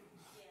 forget them.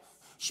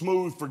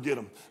 Smooth, forget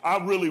them. I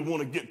really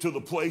want to get to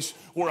the place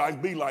where I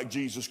can be like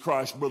Jesus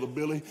Christ, Brother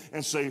Billy,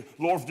 and say,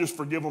 Lord, just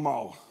forgive them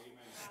all.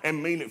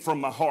 And mean it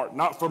from my heart,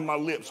 not from my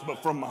lips,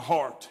 but from my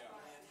heart.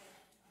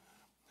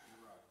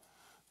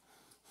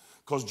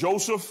 Because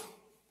Joseph,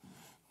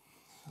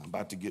 I'm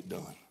about to get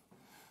done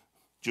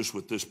just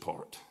with this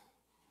part.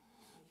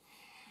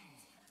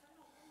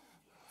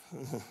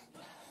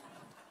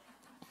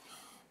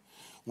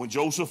 When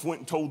Joseph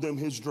went and told them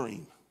his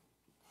dream,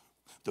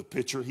 the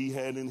picture he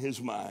had in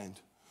his mind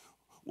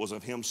was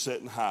of him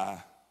sitting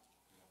high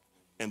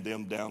and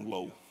them down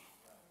low.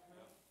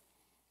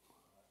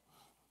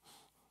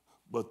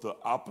 But the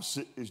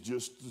opposite is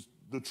just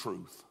the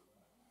truth.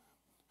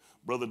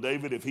 Brother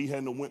David, if he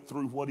hadn't went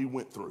through what he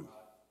went through,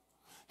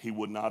 he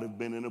would not have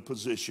been in a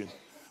position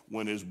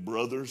when his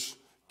brothers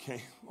came.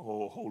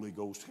 Oh, Holy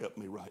Ghost, help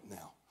me right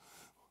now.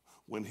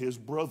 When his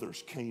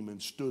brothers came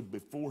and stood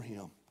before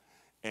him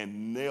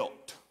and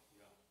knelt,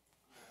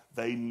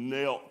 they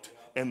knelt,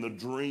 and the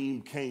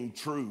dream came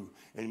true.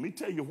 And let me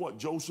tell you what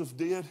Joseph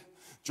did.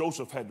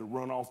 Joseph had to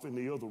run off in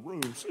the other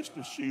room,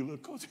 Sister Sheila,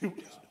 because he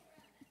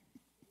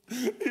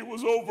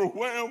was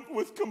overwhelmed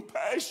with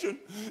compassion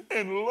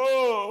and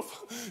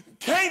love.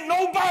 Can't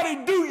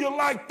nobody do you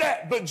like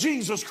that but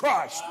Jesus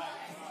Christ.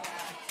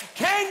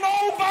 Can't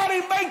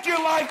nobody make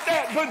you like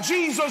that but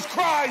Jesus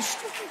Christ.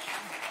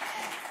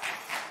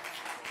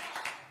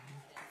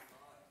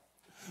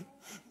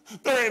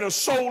 There ain't a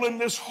soul in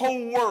this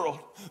whole world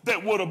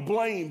that would have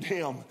blamed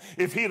him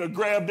if he'd have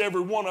grabbed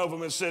every one of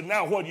them and said,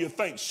 now what do you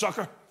think,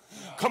 sucker?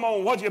 Come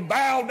on, what, you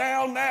bow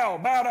down now?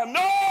 Bow down.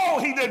 No,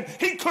 he didn't.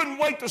 He couldn't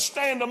wait to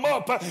stand them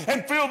up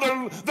and fill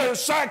their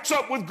sacks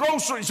up with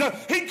groceries.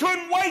 He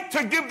couldn't wait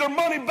to give their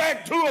money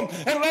back to them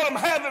and let them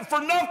have it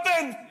for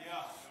nothing.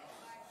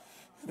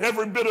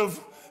 Every bit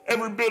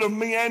of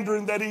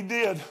meandering that he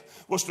did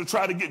was to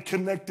try to get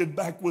connected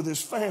back with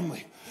his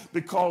family,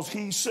 because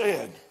he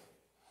said,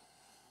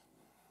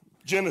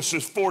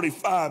 Genesis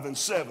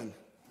 45:7,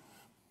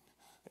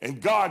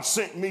 and God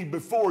sent me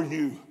before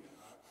you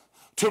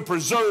to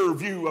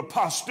preserve you a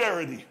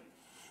posterity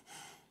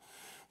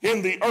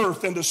in the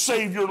earth and to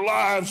save your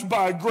lives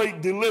by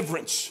great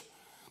deliverance.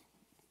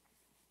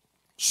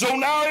 So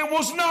now it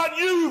was not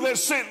you that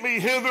sent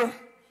me hither,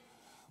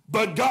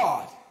 but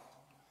God.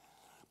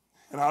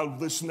 And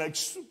this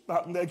next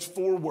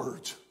 4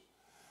 words.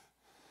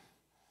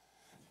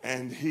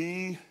 And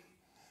he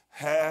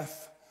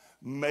hath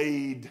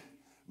made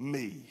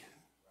me.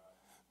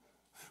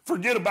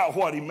 Forget about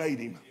what he made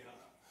him.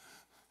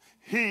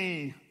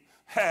 He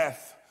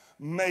hath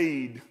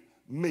made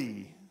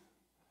me.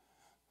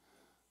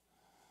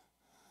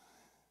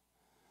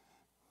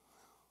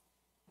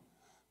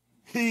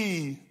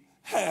 He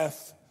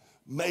hath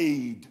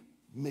made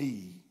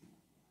me.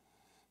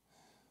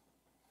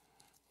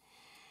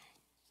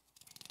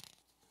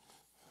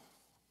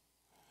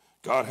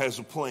 God has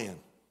a plan.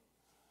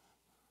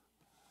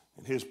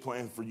 And his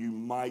plan for you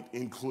might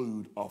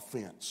include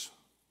offense.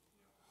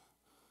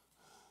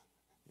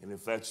 And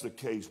if that's the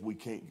case, we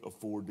can't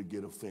afford to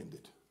get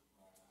offended.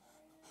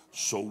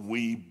 So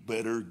we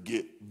better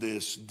get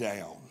this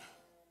down.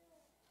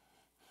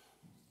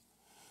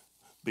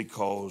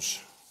 Because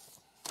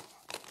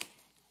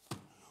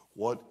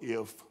What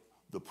if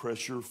the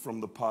pressure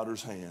from the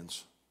potter's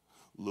hands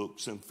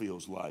looks and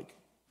feels like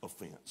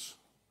offense?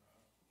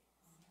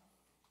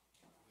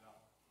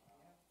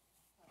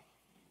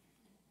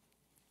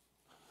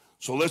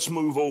 So let's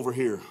move over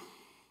here.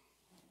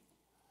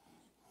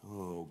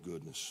 Oh,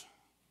 goodness.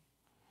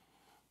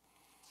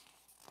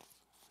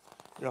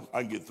 Yeah,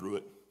 I can get through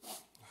it.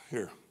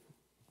 Here.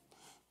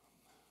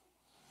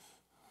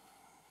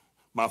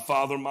 My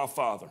father.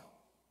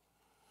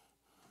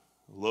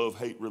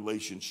 Love-hate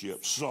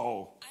relationship.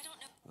 Saul.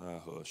 I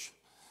don't know. Hush.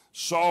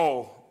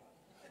 Saul.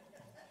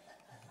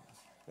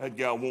 That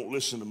gal won't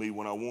listen to me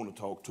when I want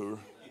to talk to her.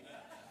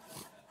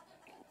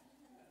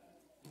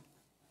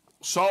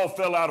 Saul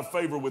fell out of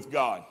favor with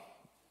God.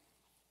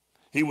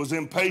 He was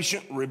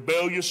impatient,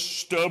 rebellious,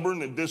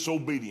 stubborn, and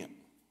disobedient.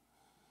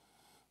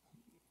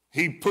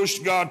 He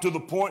pushed God to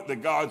the point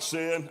that God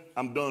said,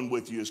 I'm done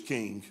with you as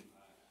king.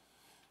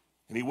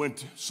 And he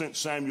sent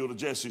Samuel to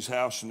Jesse's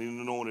house, and he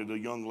anointed a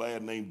young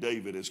lad named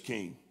David as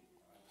king.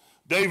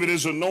 David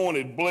is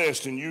anointed,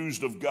 blessed, and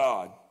used of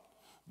God.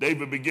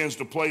 David begins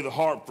to play the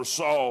harp for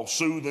Saul,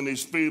 soothing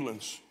his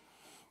feelings.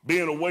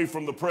 Being away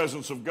from the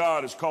presence of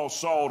God has caused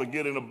Saul to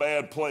get in a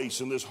bad place,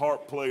 and this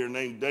harp player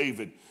named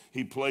David,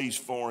 he plays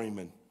for him,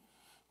 and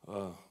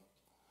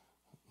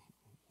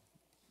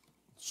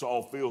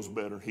Saul feels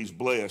better. He's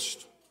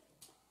blessed.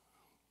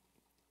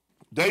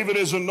 David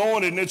is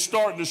anointed, and it's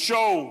starting to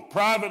show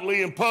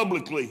privately and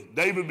publicly.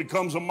 David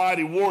becomes a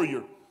mighty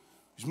warrior.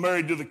 He's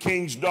married to the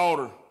king's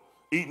daughter,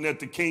 eating at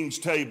the king's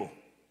table.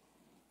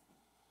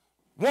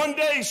 One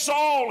day,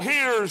 Saul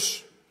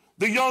hears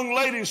the young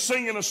ladies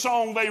singing a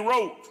song they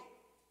wrote.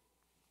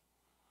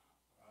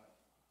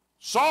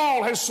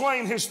 Saul has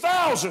slain his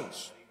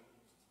thousands.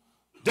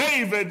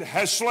 David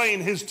has slain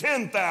his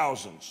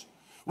 10,000s.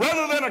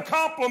 Rather than a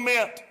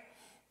compliment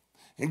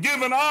and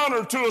give an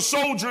honor to a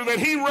soldier that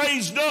he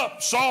raised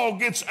up, Saul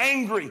gets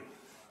angry.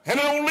 And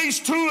on at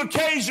least 2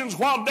 occasions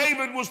while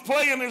David was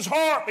playing his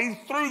harp, he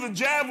threw the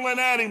javelin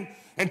at him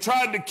and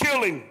tried to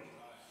kill him.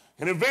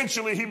 And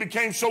eventually he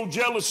became so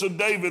jealous of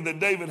David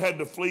that David had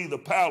to flee the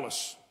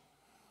palace.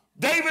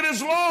 David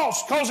is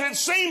lost because it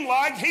seemed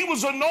like he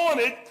was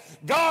anointed.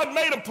 God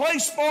made a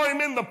place for him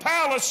in the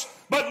palace,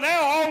 but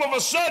now all of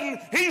a sudden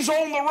he's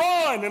on the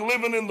run and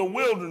living in the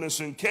wilderness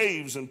in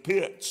caves and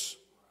pits.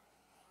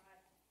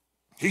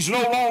 He's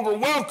no longer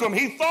welcome.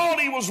 He thought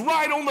he was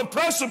right on the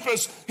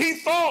precipice. He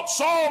thought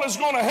Saul is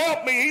going to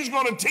help me. He's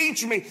going to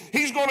teach me.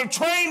 He's going to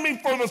train me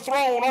for the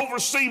throne,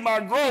 oversee my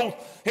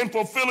growth in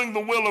fulfilling the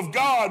will of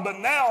God.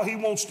 But now he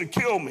wants to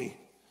kill me.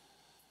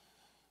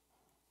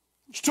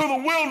 To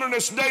the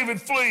wilderness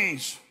David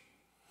flees.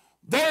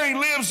 There he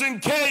lives in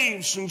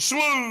caves and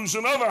sloughs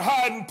and other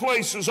hiding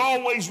places,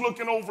 always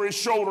looking over his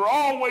shoulder,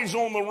 always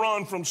on the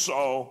run from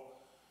Saul.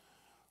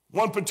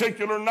 One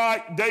particular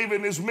night, David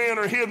and his men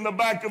are hid in the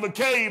back of the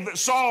cave that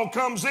Saul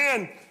comes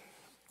in,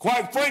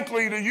 quite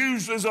frankly, to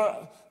use as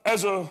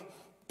a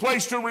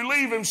place to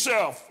relieve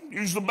himself,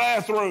 use the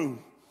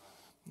bathroom.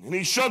 And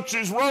he shuts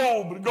his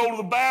robe to go to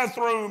the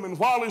bathroom, and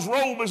while his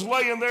robe is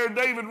laying there,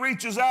 David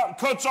reaches out and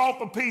cuts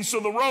off a piece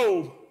of the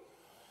robe.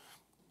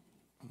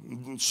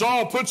 And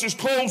Saul puts his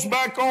clothes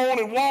back on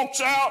and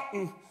walks out,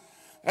 and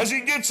as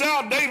he gets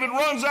out, David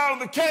runs out of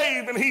the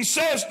cave, and he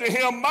says to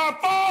him, "My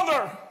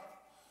father."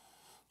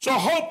 It's a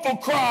hopeful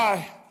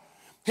cry.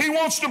 He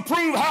wants to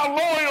prove how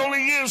loyal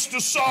he is to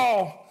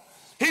Saul.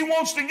 He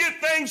wants to get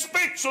things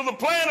fixed so the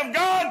plan of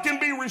God can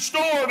be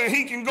restored and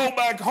he can go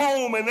back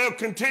home and they'll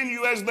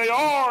continue as they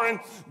are and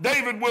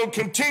David will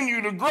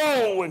continue to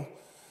grow, and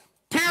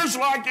appears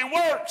like it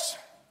works.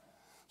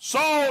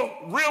 Saul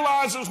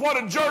realizes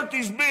what a jerk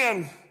he's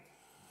been,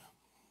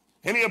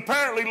 and he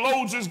apparently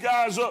loads his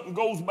guys up and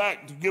goes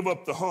back to give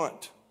up the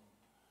hunt.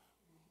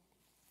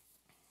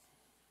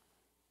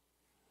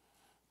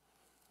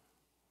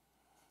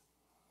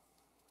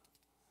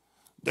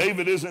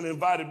 David isn't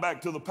invited back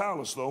to the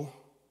palace, though.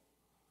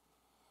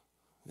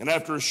 And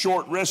after a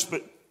short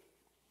respite,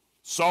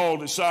 Saul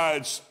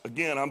decides,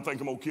 again, I'm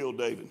thinking I'm going to kill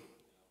David.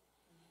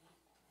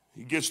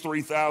 He gets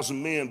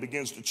 3,000 men,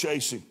 begins to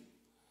chase him.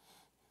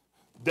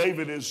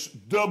 David is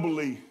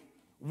doubly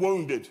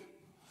wounded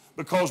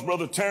because,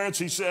 Brother Terrence,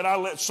 he said, I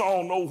let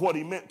Saul know what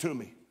he meant to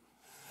me.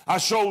 I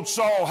showed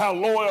Saul how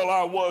loyal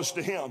I was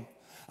to him.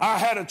 I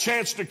had a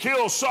chance to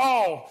kill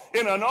Saul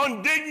in an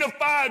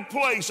undignified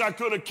place. I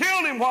could have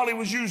killed him while he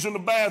was using the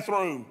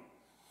bathroom.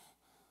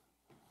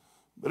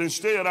 But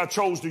instead, I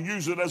chose to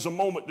use it as a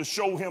moment to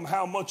show him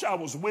how much I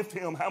was with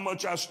him, how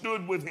much I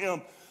stood with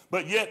him.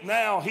 But yet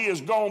now he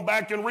has gone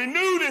back and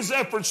renewed his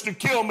efforts to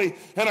kill me,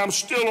 and I'm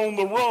still on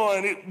the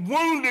run. It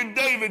wounded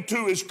David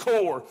to his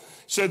core.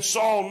 Said,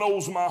 Saul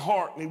knows my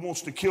heart, and he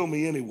wants to kill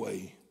me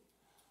anyway.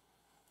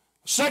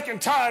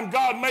 Second time,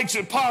 God makes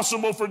it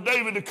possible for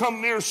David to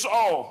come near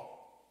Saul.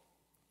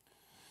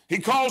 He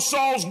calls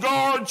Saul's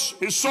guards,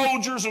 his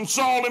soldiers, and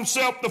Saul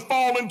himself to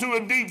fall into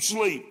a deep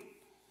sleep.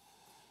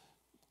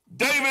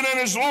 David and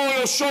his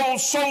loyal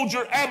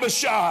soldier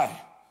Abishai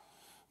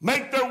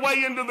make their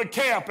way into the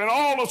camp, and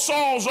all of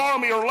Saul's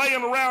army are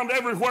laying around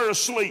everywhere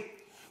asleep.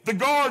 The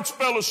guards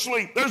fell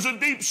asleep. There's a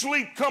deep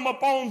sleep come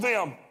upon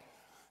them.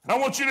 And I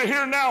want you to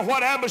hear now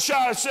what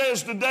Abishai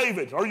says to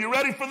David. Are you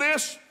ready for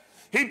this?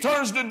 He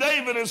turns to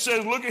David and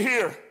says, look at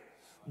here.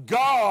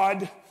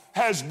 God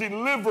has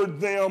delivered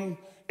them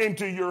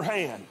into your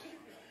hand.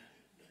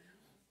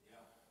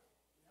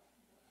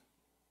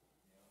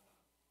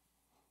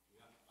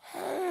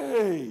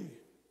 Hey,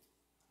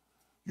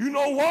 you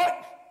know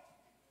what?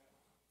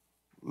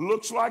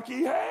 Looks like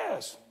he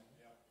has.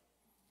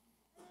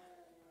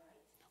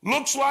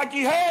 Looks like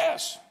he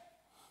has.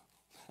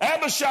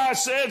 Abishai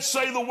said,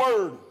 say the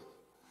word.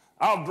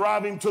 I'll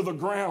drive him to the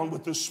ground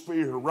with the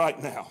spear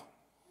right now.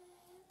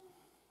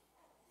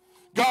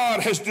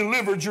 God has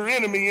delivered your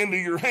enemy into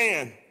your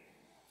hand.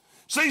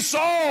 See,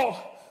 Saul,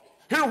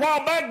 here a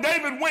while back,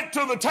 David went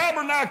to the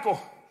tabernacle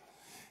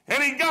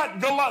and he got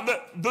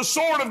the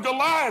sword of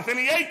Goliath, and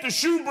he ate the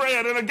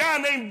shewbread, and a guy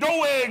named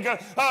Doeg,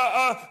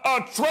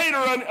 a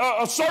traitor,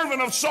 a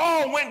servant of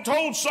Saul, went and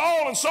told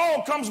Saul, and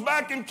Saul comes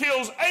back and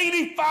kills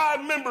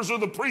 85 members of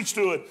the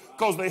priesthood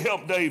because they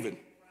helped David.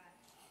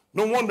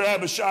 No wonder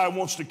Abishai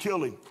wants to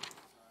kill him.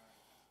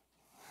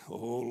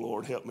 Oh,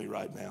 Lord, help me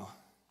right now.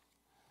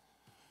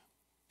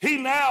 He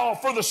now,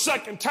 for the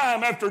second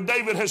time after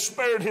David has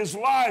spared his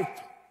life,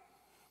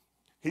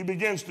 he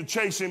begins to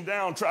chase him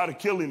down, try to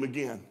kill him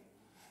again.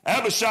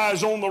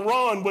 Abishai's on the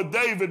run with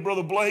David,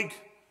 Brother Blake.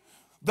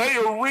 They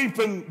are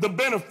reaping the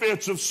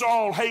benefits of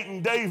Saul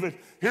hating David.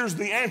 Here's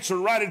the answer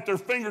right at their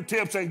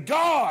fingertips, and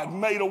God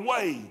made a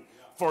way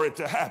for it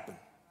to happen.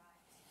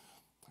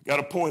 I got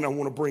a point I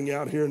want to bring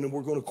out here, and then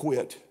we're going to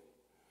quit.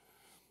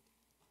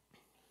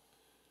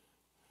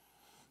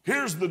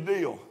 Here's the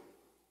deal.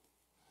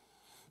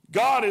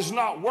 God is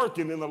not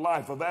working in the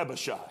life of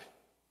Abishai.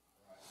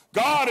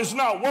 God is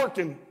not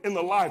working in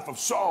the life of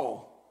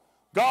Saul.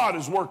 God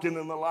is working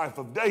in the life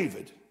of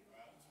David.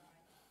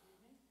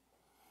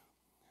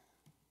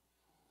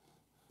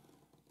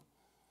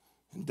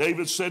 And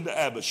David said to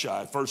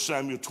Abishai, 1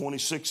 Samuel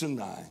 26 and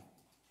 9,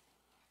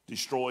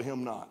 destroy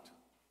him not.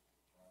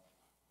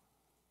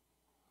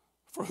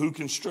 For who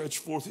can stretch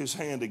forth his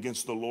hand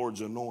against the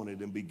Lord's anointed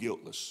and be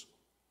guiltless?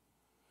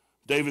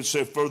 David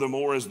said,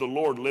 furthermore, as the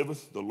Lord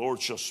liveth, the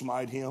Lord shall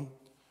smite him,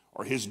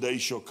 or his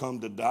days shall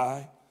come to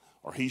die,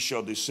 or he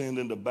shall descend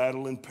into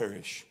battle and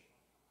perish.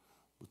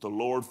 But the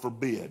Lord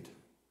forbid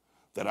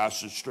that I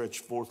should stretch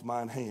forth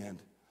mine hand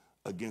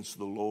against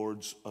the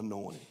Lord's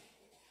anointing.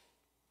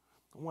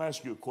 I want to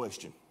ask you a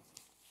question.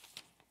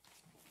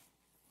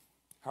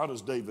 How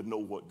does David know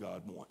what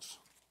God wants?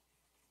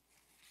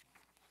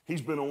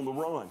 He's been on the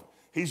run.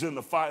 He's in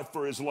the fight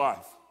for his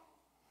life.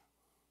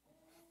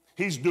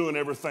 He's doing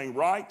everything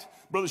right.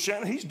 Brother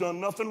Shannon, he's done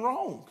nothing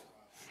wrong.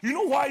 You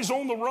know why he's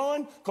on the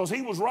run? Because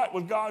he was right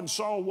with God and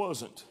Saul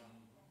wasn't.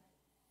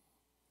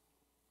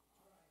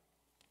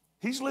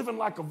 He's living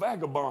like a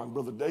vagabond,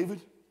 Brother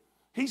David.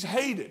 He's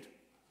hated.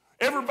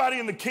 Everybody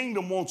in the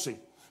kingdom wants him.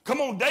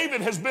 Come on, David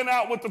has been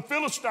out with the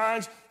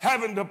Philistines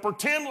having to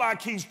pretend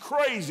like he's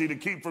crazy to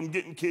keep from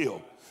getting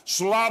killed.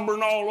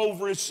 Slobbering all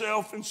over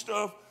himself and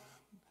stuff.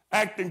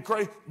 Acting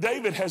crazy.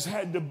 David has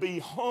had to be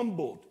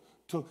humbled.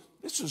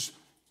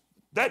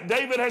 That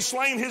David has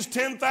slain his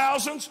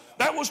 10,000s.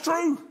 That was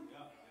true.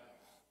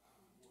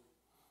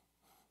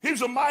 He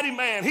was a mighty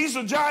man. He's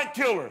a giant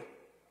killer.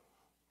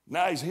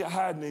 Now he's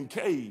hiding in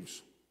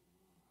caves.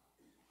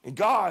 And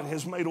God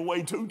has made a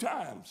way 2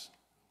 times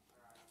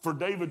for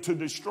David to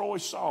destroy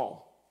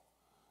Saul.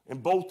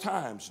 And both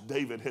times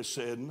David has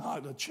said,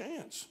 not a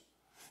chance.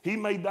 He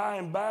may die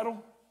in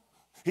battle.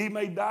 He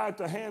may die at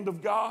the hand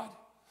of God.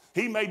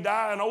 He may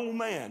die an old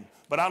man.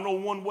 But I know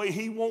one way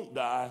he won't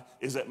die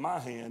is at my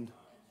hand.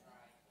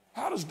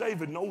 How does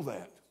David know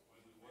that?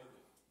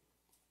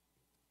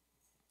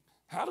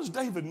 How does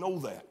David know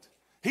that?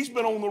 He's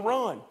been on the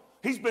run.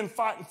 He's been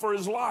fighting for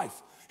his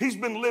life. He's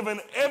been living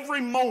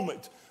every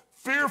moment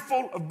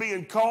fearful of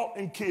being caught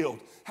and killed.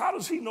 How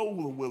does he know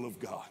the will of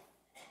God?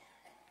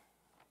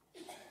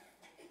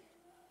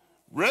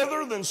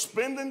 Rather than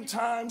spending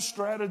time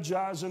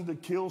strategizing to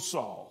kill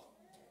Saul,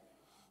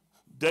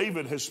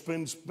 David has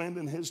been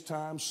spending his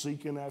time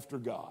seeking after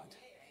God.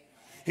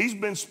 He's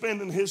been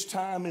spending his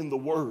time in the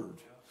Word.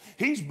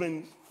 He's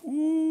been,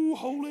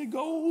 Holy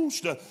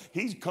Ghost.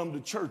 He's come to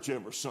church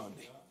every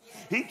Sunday.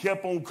 He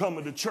kept on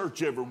coming to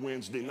church every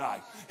Wednesday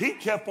night. He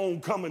kept on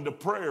coming to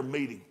prayer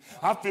meeting.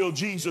 I feel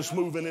Jesus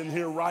moving in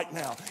here right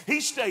now.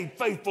 He stayed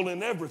faithful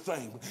in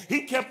everything.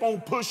 He kept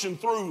on pushing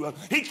through.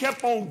 He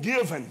kept on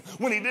giving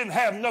when he didn't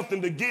have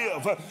nothing to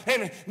give.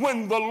 And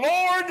when the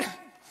Lord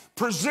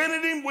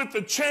presented him with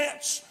the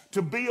chance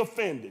to be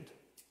offended,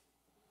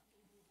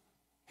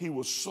 he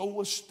was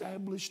so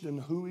established in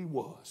who he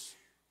was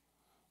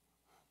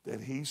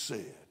that he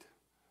said,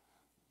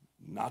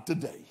 not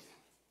today.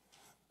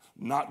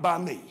 Not by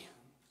me.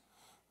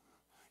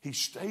 He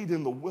stayed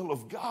in the will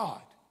of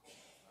God.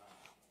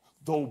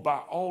 Though by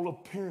all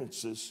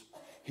appearances,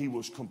 he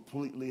was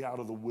completely out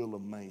of the will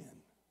of man.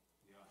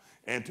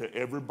 And to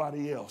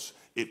everybody else,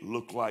 it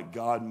looked like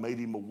God made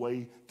him a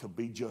way to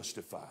be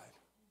justified.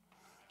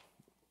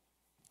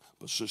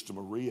 But Sister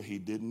Maria, he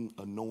didn't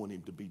anoint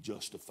him to be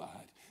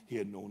justified. He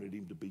anointed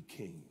him to be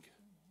king.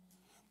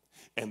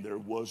 And there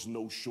was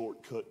no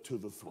shortcut to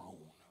the throne.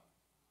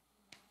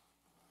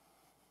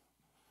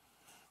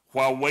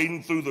 While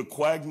wading through the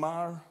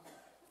quagmire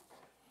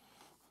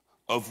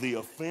of the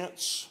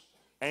offense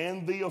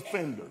and the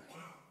offender,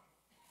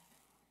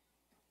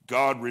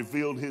 God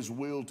revealed his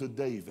will to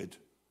David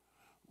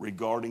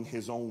regarding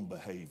his own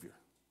behavior.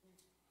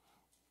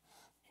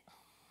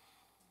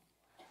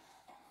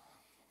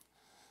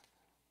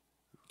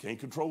 Can't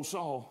control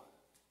Saul,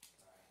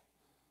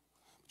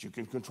 but you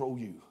can control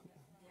you.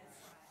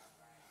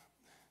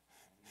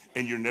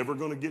 And you're never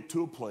going to get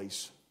to a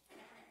place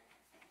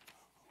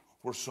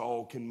where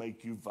Saul can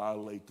make you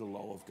violate the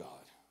law of God.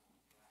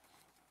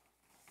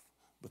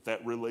 But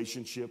that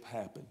relationship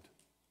happened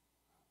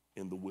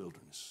in the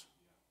wilderness.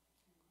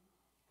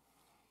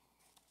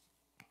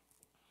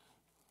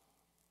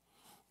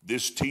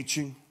 This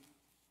teaching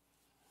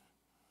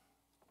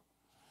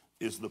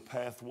is the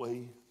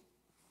pathway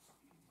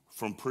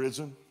from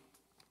prison.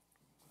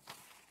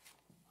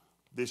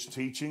 This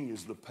teaching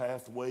is the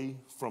pathway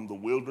from the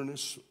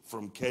wilderness,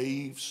 from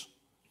caves.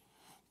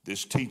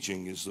 This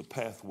teaching is the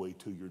pathway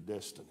to your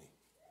destiny.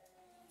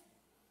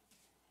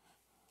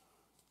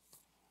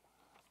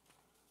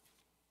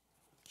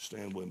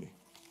 Stand with me.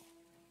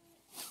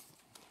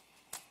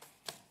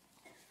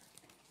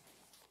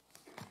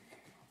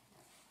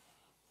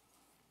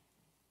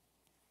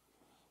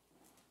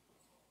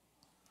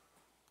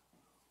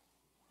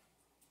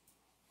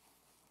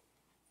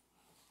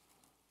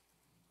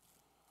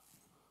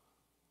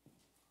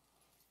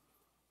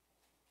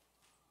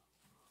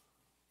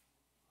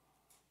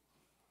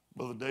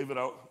 Brother David,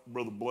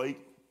 Brother Blake,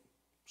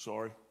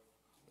 sorry.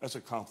 That's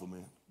a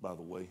compliment, by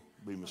the way.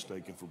 Be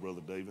mistaken for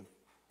Brother David.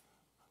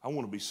 I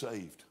want to be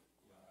saved.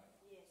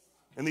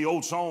 And the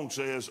old song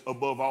says,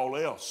 above all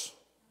else,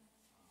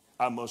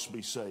 I must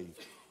be saved.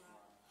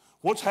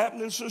 What's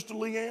happening, Sister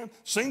Leanne?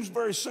 Seems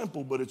very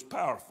simple, but it's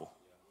powerful.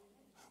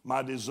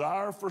 My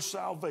desire for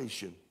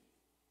salvation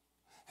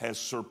has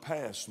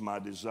surpassed my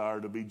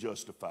desire to be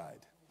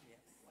justified.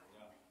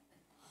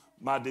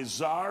 My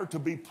desire to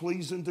be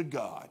pleasing to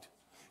God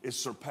is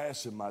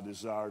surpassing my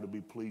desire to be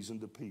pleasing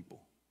to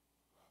people.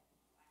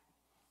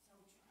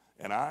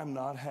 And I'm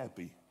not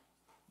happy,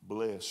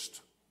 blessed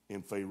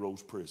in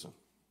Pharaoh's prison.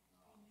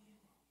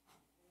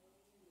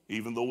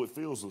 Even though it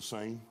feels the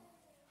same,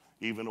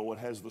 even though it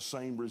has the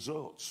same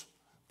results,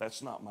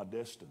 that's not my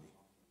destiny.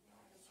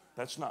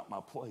 That's not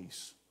my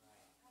place.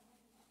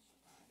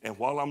 And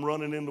while I'm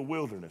running in the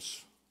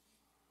wilderness,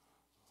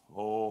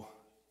 I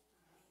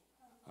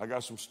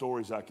got some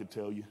stories I could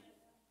tell you.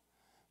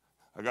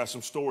 I got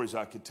some stories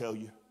I could tell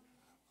you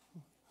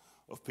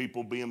of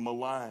people being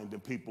maligned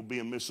and people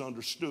being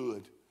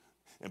misunderstood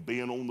and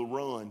being on the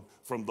run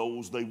from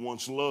those they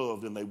once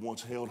loved and they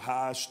once held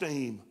high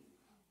esteem.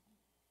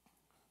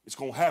 It's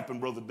going to happen,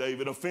 Brother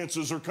David.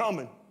 Offenses are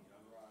coming.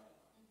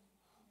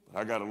 But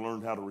I got to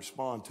learn how to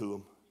respond to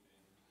them.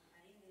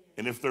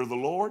 And if they're the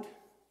Lord,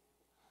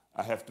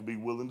 I have to be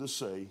willing to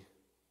say,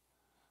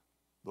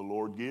 the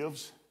Lord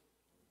gives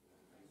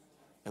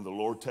and the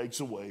Lord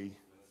takes away.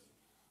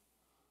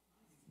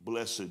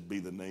 Blessed be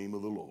the name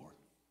of the Lord.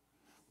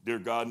 Dear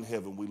God in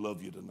heaven, we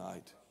love you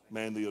tonight.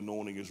 Man, the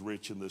anointing is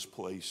rich in this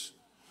place.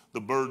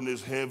 The burden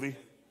is heavy.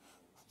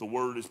 The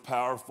word is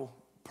powerful,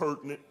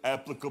 pertinent,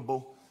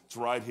 applicable. It's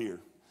right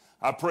here.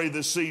 I pray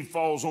this seed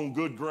falls on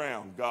good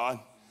ground, God.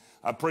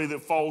 I pray that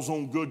it falls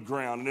on good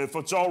ground. And if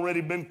it's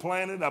already been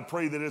planted, I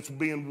pray that it's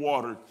being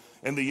watered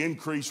and the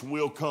increase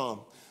will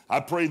come. I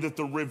pray that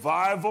the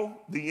revival,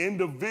 the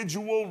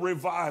individual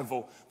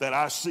revival that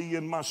I see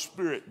in my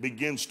spirit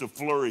begins to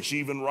flourish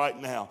even right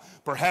now.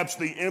 Perhaps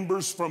the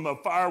embers from a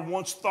fire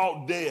once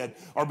thought dead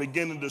are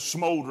beginning to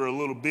smolder a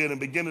little bit and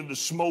beginning to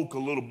smoke a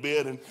little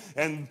bit.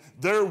 And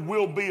there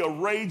will be a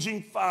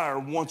raging fire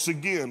once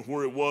again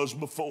where it was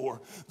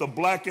before. The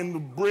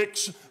blackened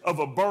bricks of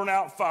a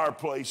burnout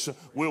fireplace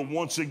will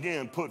once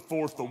again put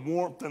forth the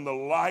warmth and the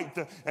light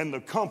and the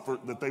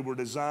comfort that they were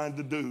designed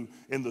to do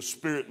in the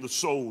spirit and the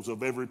souls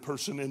of every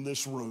person in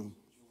this room.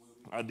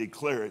 I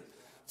declare it.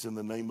 It's in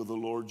the name of the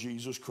Lord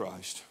Jesus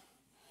Christ.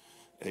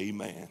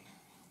 Amen.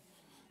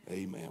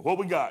 Amen. What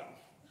we got?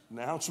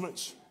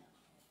 Announcements?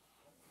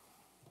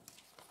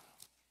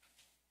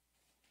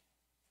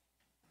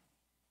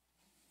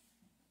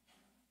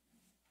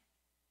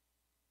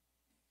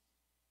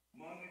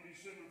 Monday,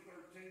 December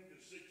 13th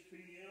at 6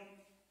 p.m.,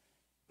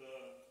 the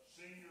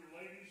senior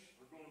ladies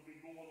are going to be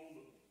going on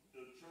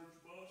the church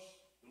bus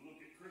to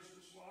look at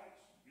Christmas lights.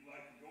 If you'd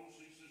like to go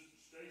see Sister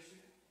Stacy,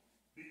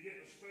 be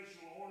getting a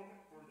special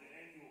ornament for the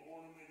annual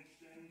ornament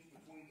exchange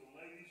between the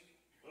ladies.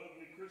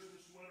 Ugly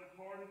Christmas sweater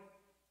party.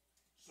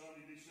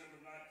 Sunday,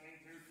 December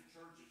 19th here at the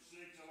church at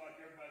 6. I'd like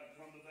everybody to